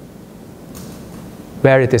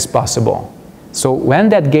where it is possible. So when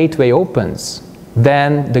that gateway opens,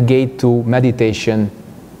 then the gate to meditation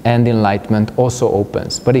and enlightenment also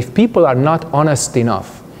opens. But if people are not honest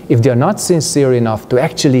enough, if they're not sincere enough to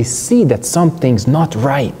actually see that something's not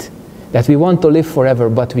right, that we want to live forever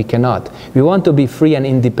but we cannot, we want to be free and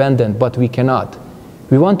independent but we cannot,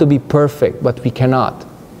 we want to be perfect but we cannot,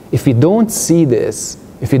 if we don't see this,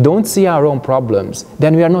 if we don't see our own problems,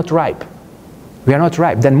 then we are not ripe. We are not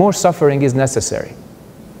ripe. Then more suffering is necessary.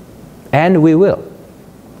 And we will.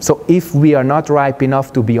 So if we are not ripe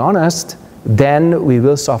enough to be honest, then we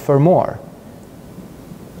will suffer more.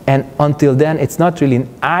 And until then, it's not really,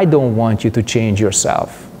 I don't want you to change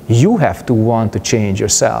yourself. You have to want to change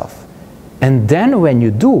yourself. And then when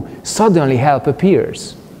you do, suddenly help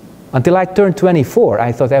appears. Until I turned 24,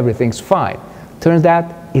 I thought everything's fine. Turns out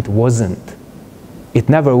it wasn't. It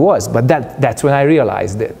never was, but that's when I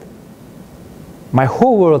realized it. My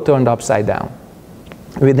whole world turned upside down.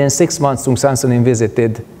 Within 6 months, Sunim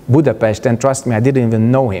visited Budapest, and trust me, I didn't even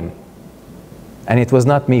know him. And it was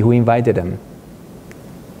not me who invited him.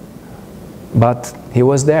 But he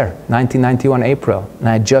was there, 1991 April, and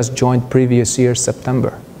I just joined previous year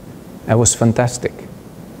September. It was fantastic.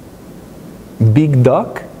 Big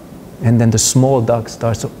duck, and then the small duck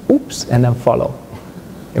starts to, oops, and then follow.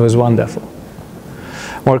 It was wonderful.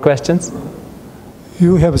 More questions?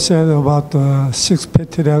 You have said about the six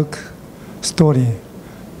patriarch story,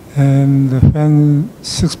 and when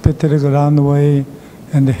six patriarchs ran away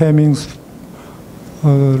and the Hemmings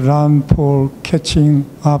ran for catching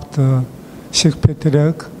up the six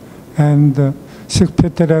patriarchs, and the six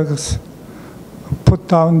patriarchs put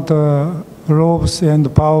down the robes and the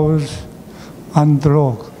bowls on the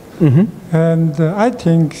rock. Mm-hmm. And I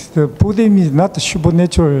think the Buddhism is not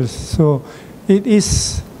supernatural, so it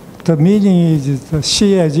is, the meaning is the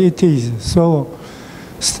she as it is. So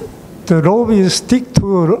the robe is stick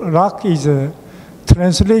to rock is a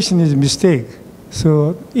translation is mistake.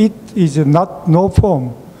 So it is not no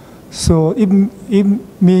form. So it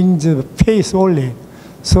means face only.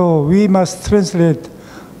 So we must translate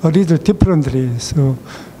a little differently. So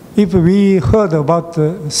if we heard about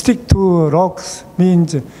stick to rocks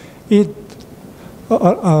means it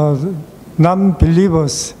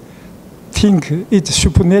non-believers think it's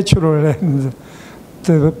supernatural, and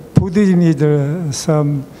the Buddhism is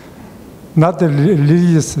some not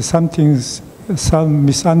religious, some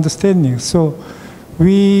misunderstanding. So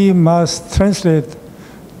we must translate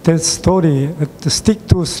that story. The stick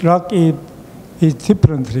to rock is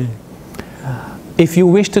differently. If you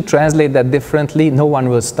wish to translate that differently, no one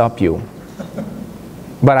will stop you.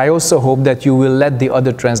 But I also hope that you will let the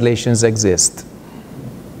other translations exist.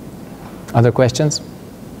 Other questions?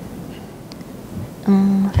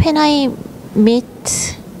 When I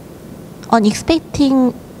meet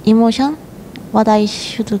unexpected emotion, what I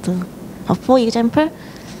should do? For example,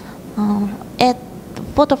 at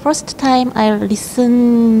for the first time, I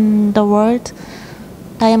listened the word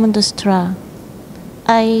diamond straw.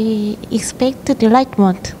 I expect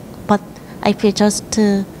enlightenment, but I feel just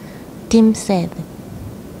dim sad.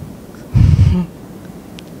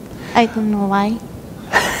 I don't know why.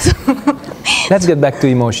 Let's get back to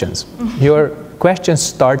emotions. Your question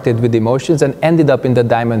started with emotions and ended up in the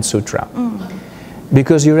Diamond Sutra.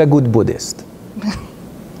 Because you're a good Buddhist.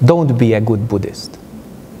 Don't be a good Buddhist.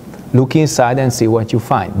 Look inside and see what you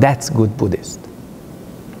find. That's good Buddhist.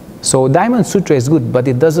 So Diamond Sutra is good, but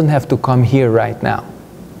it doesn't have to come here right now.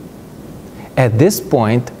 At this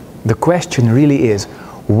point, the question really is,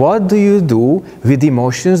 what do you do with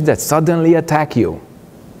emotions that suddenly attack you?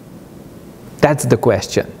 That's the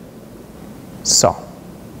question. So,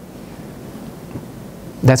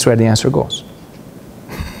 that's where the answer goes.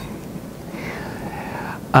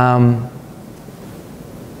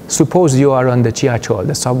 Suppose you are on the Chiachol,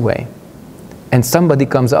 the subway, and somebody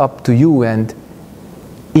comes up to you and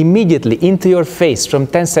immediately into your face from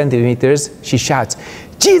 10 centimeters, she shouts,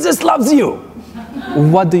 "Jesus loves you!"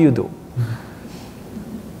 What do you do?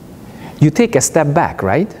 You take a step back,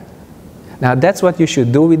 right? Now that's what you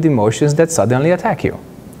should do with emotions that suddenly attack you.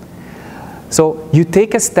 So you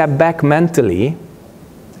take a step back mentally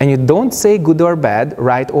and you don't say good or bad,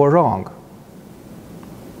 right or wrong.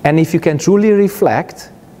 And if you can truly reflect,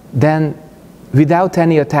 then without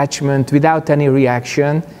any attachment, without any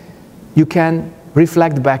reaction, you can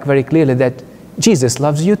reflect back very clearly that Jesus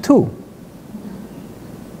loves you too.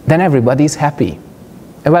 Then everybody is happy.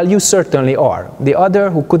 Well, you certainly are. The other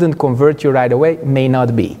who couldn't convert you right away may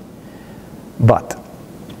not be. But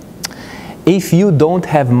if you don't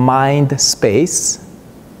have mind space,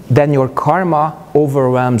 then your karma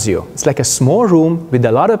overwhelms you. It's like a small room with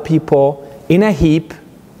a lot of people in a heap,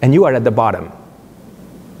 and you are at the bottom.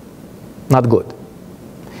 Not good.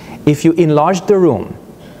 If you enlarge the room,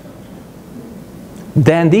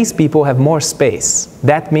 then these people have more space.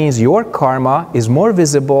 That means your karma is more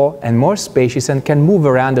visible and more spacious and can move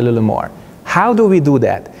around a little more. How do we do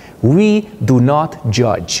that? We do not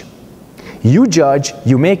judge. You judge,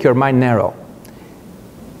 you make your mind narrow.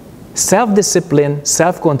 Self-discipline,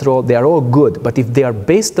 self-control, they are all good, but if they are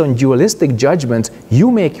based on dualistic judgments, you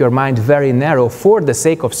make your mind very narrow for the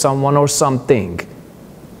sake of someone or something.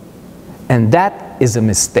 And that is a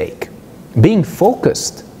mistake. Being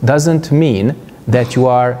focused doesn't mean that you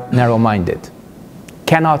are narrow-minded.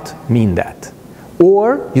 Cannot mean that.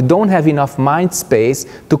 Or you don't have enough mind space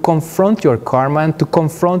to confront your karma and to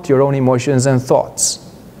confront your own emotions and thoughts.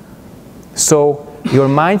 So your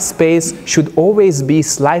mind space should always be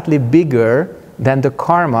slightly bigger than the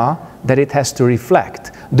karma that it has to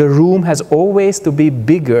reflect. The room has always to be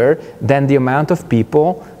bigger than the amount of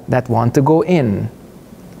people that want to go in.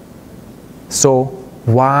 So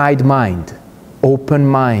wide mind, open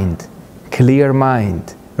mind, clear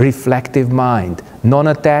mind, reflective mind,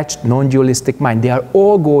 non-attached, non-dualistic mind, they are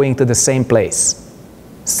all going to the same place,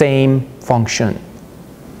 same function.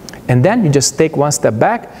 And then you just take one step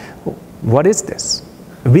back. What is this?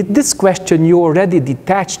 With this question, you're already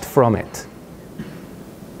detached from it.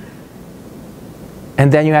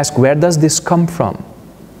 And then you ask, where does this come from?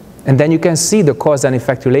 And then you can see the cause and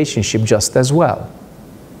effect relationship just as well.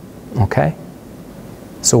 Okay?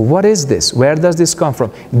 So what is this? Where does this come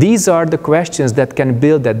from? These are the questions that can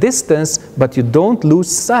build a distance, but you don't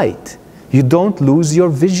lose sight. You don't lose your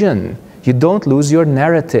vision. You don't lose your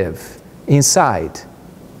narrative inside.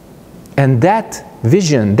 And that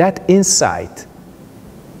vision, that insight,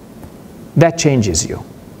 that changes you.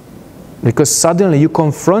 Because suddenly you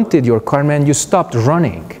confronted your karma and you stopped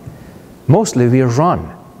running. Mostly we run.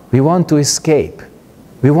 We want to escape.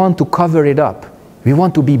 We want to cover it up. We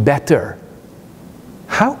want to be better.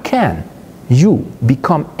 How can you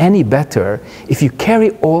become any better if you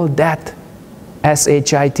carry all that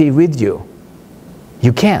SHIT with you?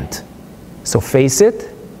 You can't. So face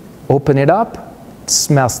it, open it up, it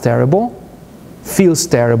smells terrible, feels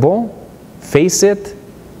terrible, face it,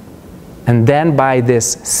 and then by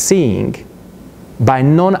this seeing, by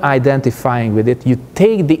non-identifying with it, you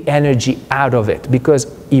take the energy out of it, because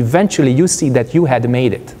eventually you see that you had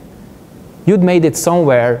made it. You'd made it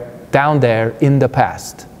somewhere down there in the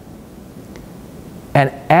past. And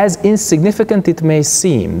as insignificant it may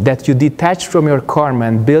seem that you detach from your karma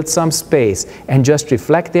and build some space and just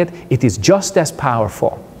reflect it, it is just as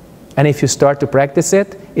powerful. And if you start to practice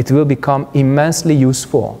it, it will become immensely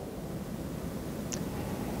useful.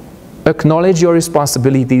 Acknowledge your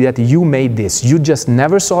responsibility that you made this. You just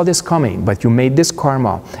never saw this coming, but you made this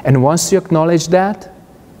karma. And once you acknowledge that,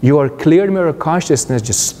 your clear mirror consciousness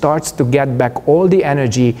just starts to get back all the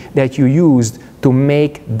energy that you used to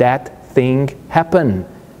make that thing happen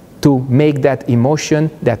to make that emotion,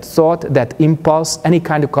 that thought, that impulse, any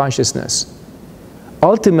kind of consciousness.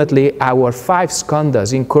 Ultimately, our 5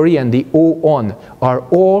 skandhas, in Korean, the O-on, are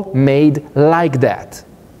all made like that.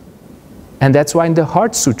 And that's why in the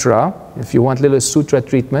Heart Sutra, if you want little sutra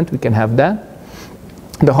treatment, we can have that.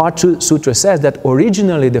 The Heart Sutra says that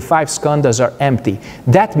originally the 5 skandhas are empty.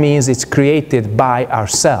 That means it's created by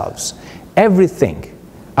ourselves. Everything,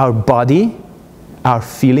 our body, our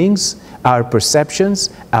feelings, our perceptions,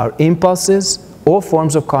 our impulses, all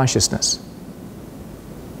forms of consciousness.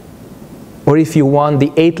 Or if you want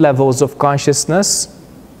the 8 levels of consciousness,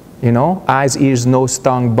 you know, eyes, ears, nose,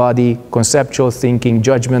 tongue, body, conceptual thinking,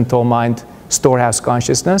 judgmental mind, storehouse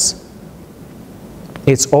consciousness,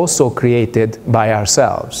 it's also created by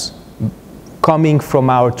ourselves, coming from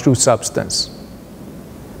our true substance.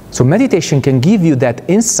 So meditation can give you that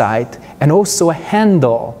insight and also a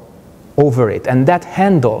handle over it, and that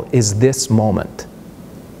handle is this moment.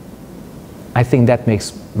 I think that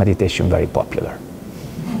makes meditation very popular.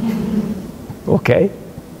 Okay?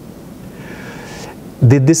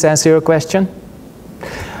 Did this answer your question?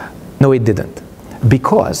 No, it didn't.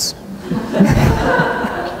 Because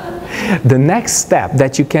the next step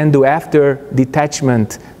that you can do after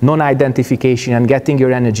detachment, non-identification, and getting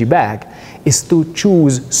your energy back is to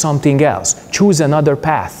choose something else. Choose another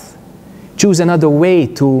path. Choose another way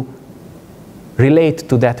to relate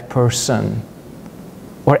to that person,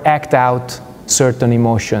 or act out certain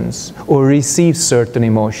emotions, or receive certain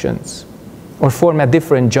emotions, or form a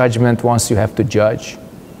different judgment once you have to judge,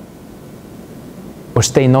 or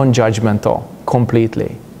stay non-judgmental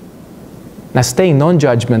completely. Now, staying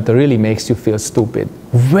non-judgmental really makes you feel stupid.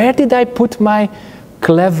 Where did I put my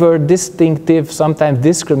clever, distinctive, sometimes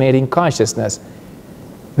discriminating consciousness?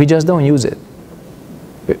 We just don't use it.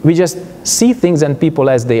 We just see things and people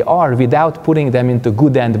as they are without putting them into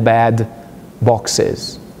good and bad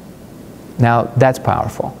boxes. Now, that's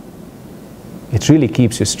powerful. It really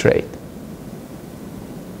keeps you straight.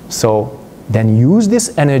 So then use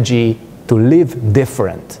this energy to live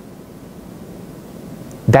different.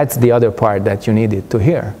 That's the other part that you needed to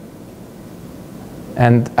hear.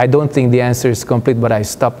 And I don't think the answer is complete, but I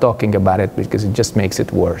stopped talking about it because it just makes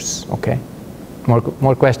it worse. Okay?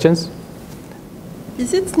 More questions?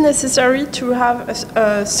 Is it necessary to have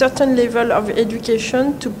a certain level of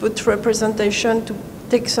education to put representation, to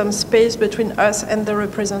take some space between us and the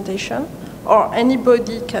representation? Or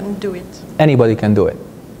anybody can do it? Anybody can do it.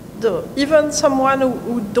 Even someone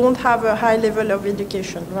who don't have a high level of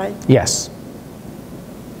education, right? Yes.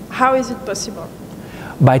 How is it possible?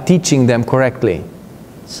 By teaching them correctly.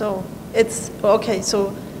 So it's okay.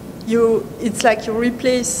 So it's like you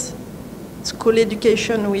replace school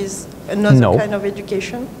education with another kind of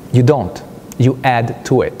education? You don't. You add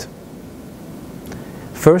to it.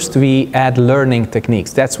 First, we add learning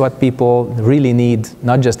techniques. That's what people really need,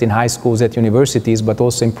 not just in high schools, at universities, but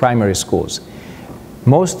also in primary schools.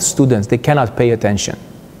 Most students, they cannot pay attention.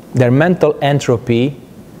 Their mental entropy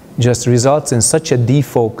just results in such a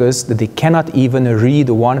defocus that they cannot even read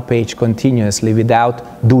one page continuously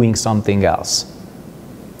without doing something else.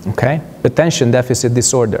 Okay? Attention deficit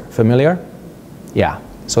disorder. Familiar? Yeah.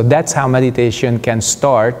 So that's how meditation can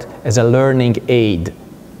start as a learning aid.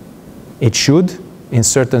 It should. In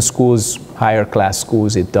certain schools, higher class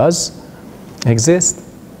schools, it does exist.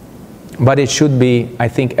 But it should be, I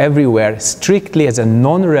think, everywhere, strictly as a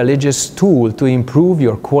non-religious tool to improve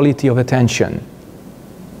your quality of attention.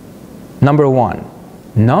 Number one.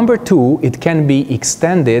 Number two, it can be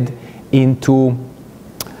extended into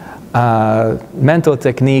mental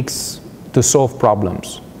techniques to solve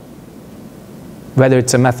problems. Whether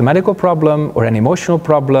it's a mathematical problem or an emotional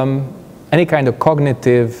problem, any kind of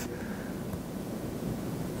cognitive,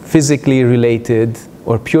 physically related,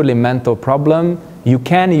 or purely mental problem, you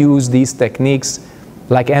can use these techniques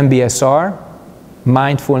like MBSR,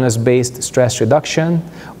 mindfulness-based stress reduction,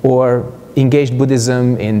 or engaged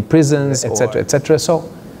Buddhism in prisons, etc., etc.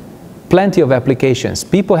 So, plenty of applications.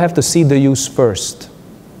 People have to see the use first.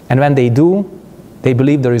 And when they do, they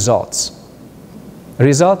believe the results.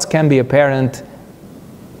 Results can be apparent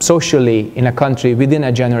socially in a country within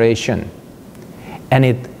a generation. And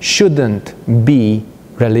it shouldn't be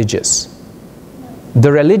religious.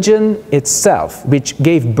 The religion itself, which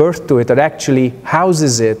gave birth to it, or actually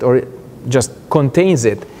houses it, or just contains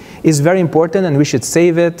it, is very important, and we should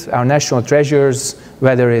save it, our national treasures,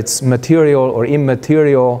 whether it's material or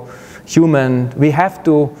immaterial, human. We have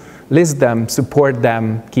to list them, support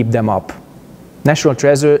them, keep them up. National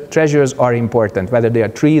treasures are important, whether they are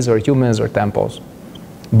trees or humans or temples.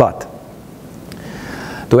 But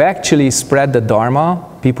to actually spread the Dharma,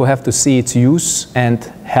 people have to see its use and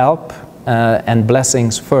help and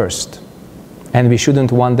blessings first. And we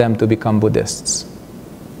shouldn't want them to become Buddhists.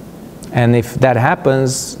 And if that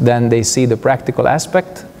happens, then they see the practical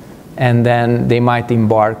aspect, and then they might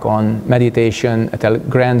embark on meditation at a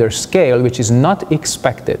grander scale, which is not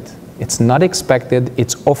expected. It's not expected,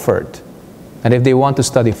 it's offered. And if they want to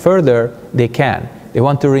study further, they can. They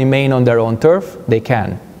want to remain on their own turf, they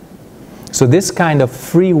can. So this kind of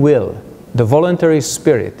free will, the voluntary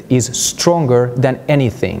spirit, is stronger than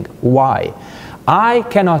anything. Why? I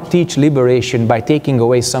cannot teach liberation by taking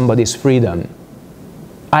away somebody's freedom.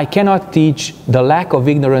 I cannot teach the lack of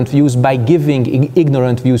ignorant views by giving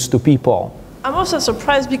ignorant views to people. I'm also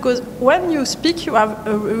surprised because when you speak, you have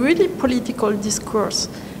a really political discourse.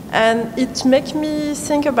 And it makes me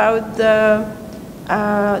think about the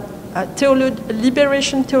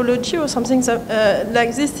liberation theology or something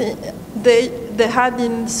like this. They had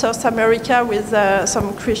in South America with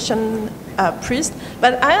some Christian priest.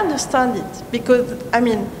 But I understand it because, I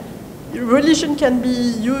mean, religion can be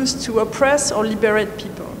used to oppress or liberate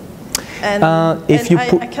people. And,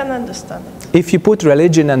 I can understand it. If you put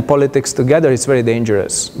religion and politics together, it's very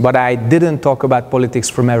dangerous. But I didn't talk about politics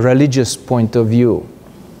from a religious point of view.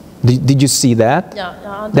 Did you see that?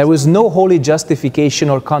 Yeah, there was no holy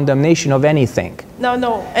justification or condemnation of anything.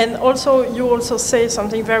 No. And also, you also say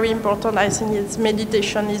something very important. I think it's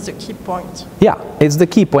meditation is the key point. Yeah, it's the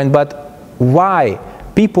key point. But why?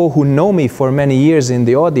 People who know me for many years in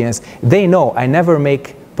the audience, they know I never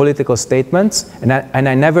make political statements, and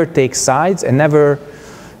I never take sides, and never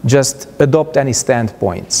just adopt any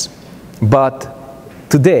standpoints. But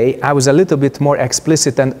today, I was a little bit more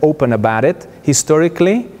explicit and open about it,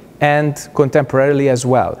 historically and contemporarily as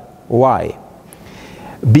well. Why?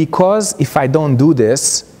 Because if I don't do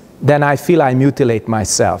this, then I feel I mutilate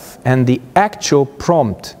myself. And the actual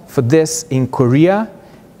prompt for this in Korea,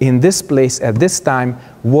 in this place at this time,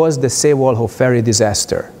 was the Sewol-ho ferry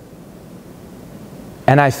disaster.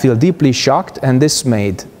 And I feel deeply shocked and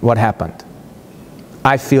dismayed what happened.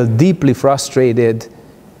 I feel deeply frustrated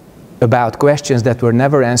about questions that were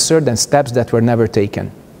never answered and steps that were never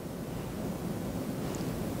taken.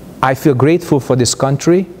 I feel grateful for this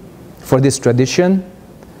country, for this tradition,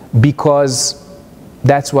 because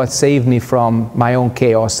that's what saved me from my own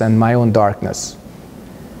chaos and my own darkness.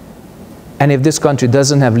 And if this country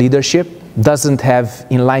doesn't have leadership, doesn't have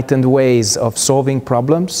enlightened ways of solving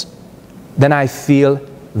problems, then I feel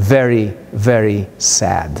very, very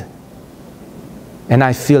sad. And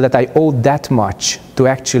I feel that I owe that much to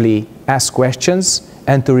actually ask questions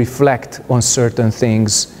and to reflect on certain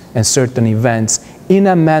things and certain events in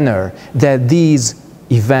a manner that these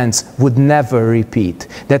events would never repeat.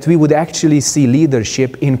 That we would actually see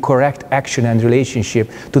leadership in correct action and relationship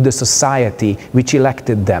to the society which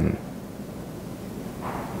elected them.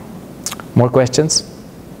 More questions?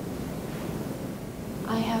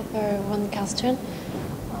 I have one question.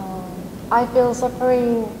 I feel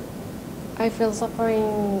suffering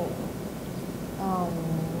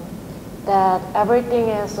that everything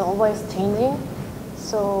is always changing.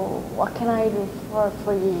 So what can I do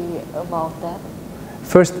for you about that?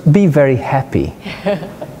 First, be very happy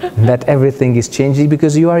that everything is changing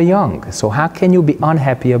because you are young. So how can you be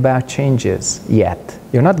unhappy about changes yet?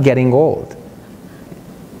 You're not getting old.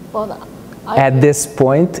 Well, at this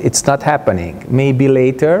point, it's not happening. Maybe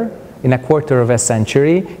later, in a quarter of a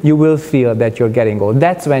century, you will feel that you're getting old.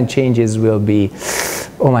 That's when changes will be,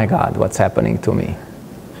 oh my God, what's happening to me?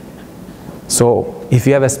 So if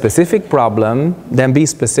you have a specific problem, then be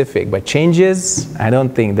specific. But changes, I don't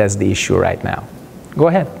think that's the issue right now. Go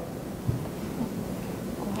ahead.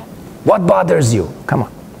 What bothers you? Come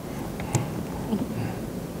on.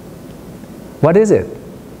 What is it?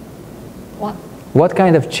 What? What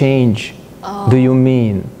kind of change do you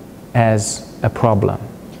mean as a problem?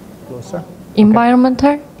 Closer?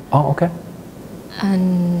 Environmental. Okay. Oh, okay.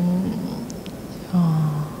 And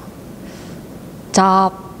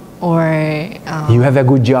job or... you have a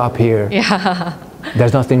good job here. Yeah.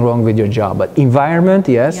 There's nothing wrong with your job. But environment,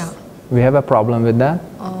 yes. Yeah. We have a problem with that.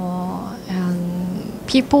 And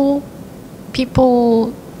people's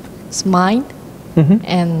mind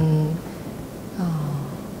and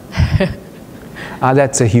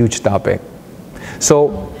that's a huge topic.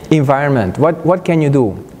 So environment, what can you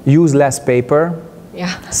do? Use less paper,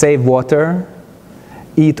 save water,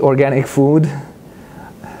 eat organic food.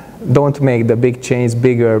 Don't make the big change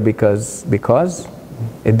bigger because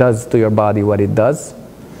it does to your body what it does.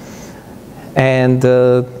 And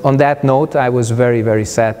on that note, I was very, very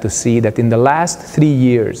sad to see that in the last 3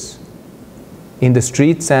 years, in the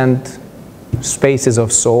streets and spaces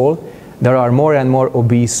of Seoul, there are more and more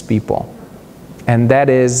obese people. And that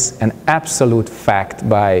is an absolute fact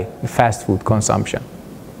by fast food consumption.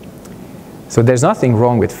 So there's nothing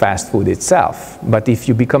wrong with fast food itself, but if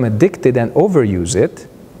you become addicted and overuse it,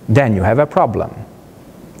 then you have a problem.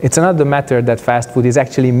 It's another matter that fast food is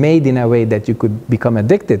actually made in a way that you could become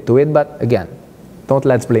addicted to it, but again,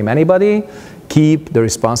 let's blame anybody. Keep the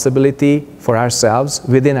responsibility for ourselves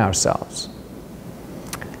within ourselves.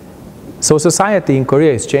 So society in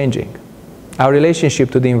Korea is changing. Our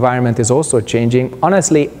relationship to the environment is also changing.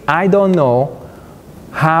 Honestly, I don't know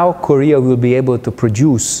how Korea will be able to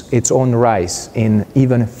produce its own rice in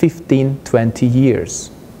even 15, 20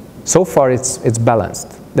 years. So far it's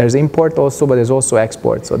balanced. There's import also, but there's also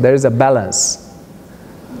export. So there is a balance.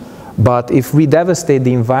 But if we devastate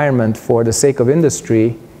the environment for the sake of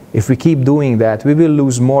industry, if we keep doing that, we will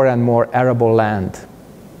lose more and more arable land.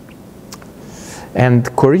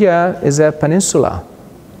 And Korea is a peninsula.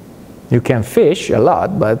 You can fish a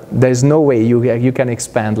lot, but there's no way you can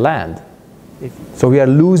expand land. So we are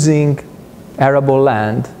losing arable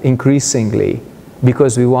land increasingly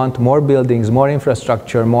because we want more buildings, more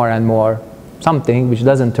infrastructure, more and more something which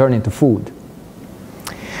doesn't turn into food.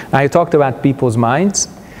 I talked about people's minds.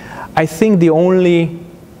 I think the only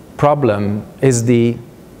problem is the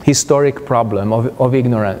historic problem of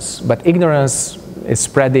ignorance. But ignorance is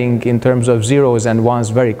spreading in terms of zeros and ones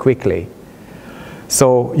very quickly.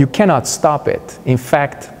 So you cannot stop it. In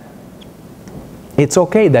fact, it's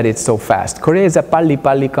okay that it's so fast. Korea is a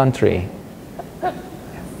pali country.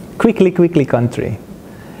 Quickly country.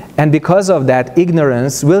 And because of that,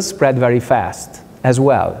 ignorance will spread very fast as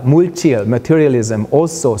well. Multil, materialism,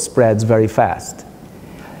 also spreads very fast.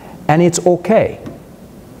 And it's okay.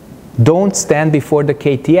 Don't stand before the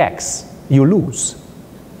KTX. You lose.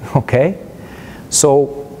 Okay? So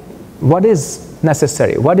what is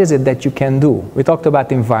necessary? What is it that you can do? We talked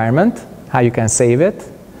about environment, how you can save it.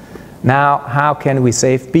 Now, how can we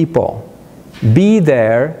save people? Be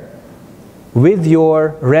there with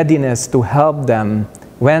your readiness to help them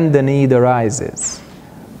when the need arises.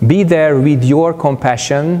 Be there with your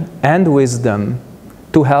compassion and wisdom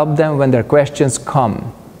to help them when their questions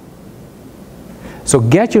come. So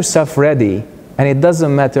get yourself ready, and it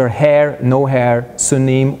doesn't matter hair, no hair,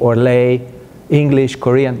 Sunim or lay, English,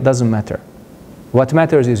 Korean, doesn't matter. What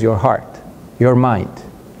matters is your heart, your mind,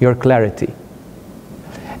 your clarity.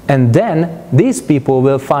 And then these people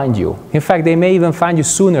will find you. In fact, they may even find you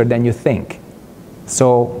sooner than you think.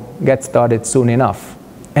 So get started soon enough.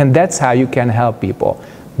 And that's how you can help people.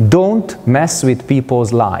 Don't mess with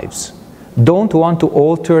people's lives. Don't want to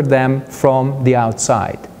alter them from the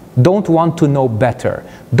outside. Don't want to know better.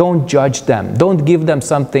 Don't judge them. Don't give them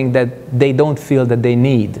something that they don't feel that they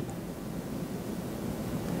need.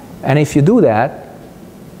 And if you do that,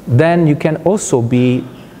 then you can also be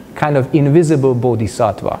kind of invisible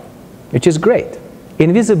bodhisattva, which is great.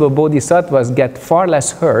 Invisible bodhisattvas get far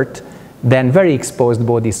less hurt than very exposed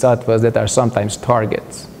bodhisattvas that are sometimes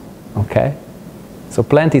targets. Okay? So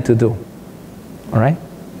plenty to do. All right?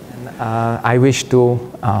 And, I wish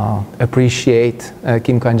to appreciate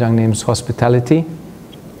Kim Kanjangnim's hospitality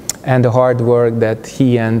and the hard work that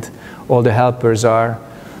he and all the helpers are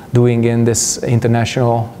doing in this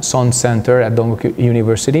International Seon Center at Dongguk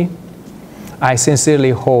University. I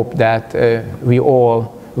sincerely hope that we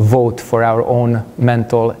all vote for our own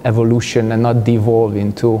mental evolution and not devolve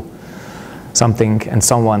into something and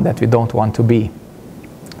someone that we don't want to be.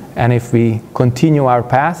 And if we continue our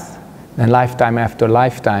path, then lifetime after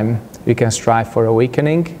lifetime, we can strive for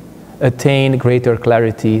awakening, attain greater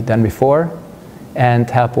clarity than before, and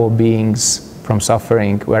help all beings from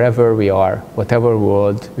suffering wherever we are, whatever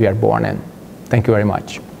world we are born in. Thank you very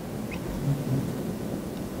much.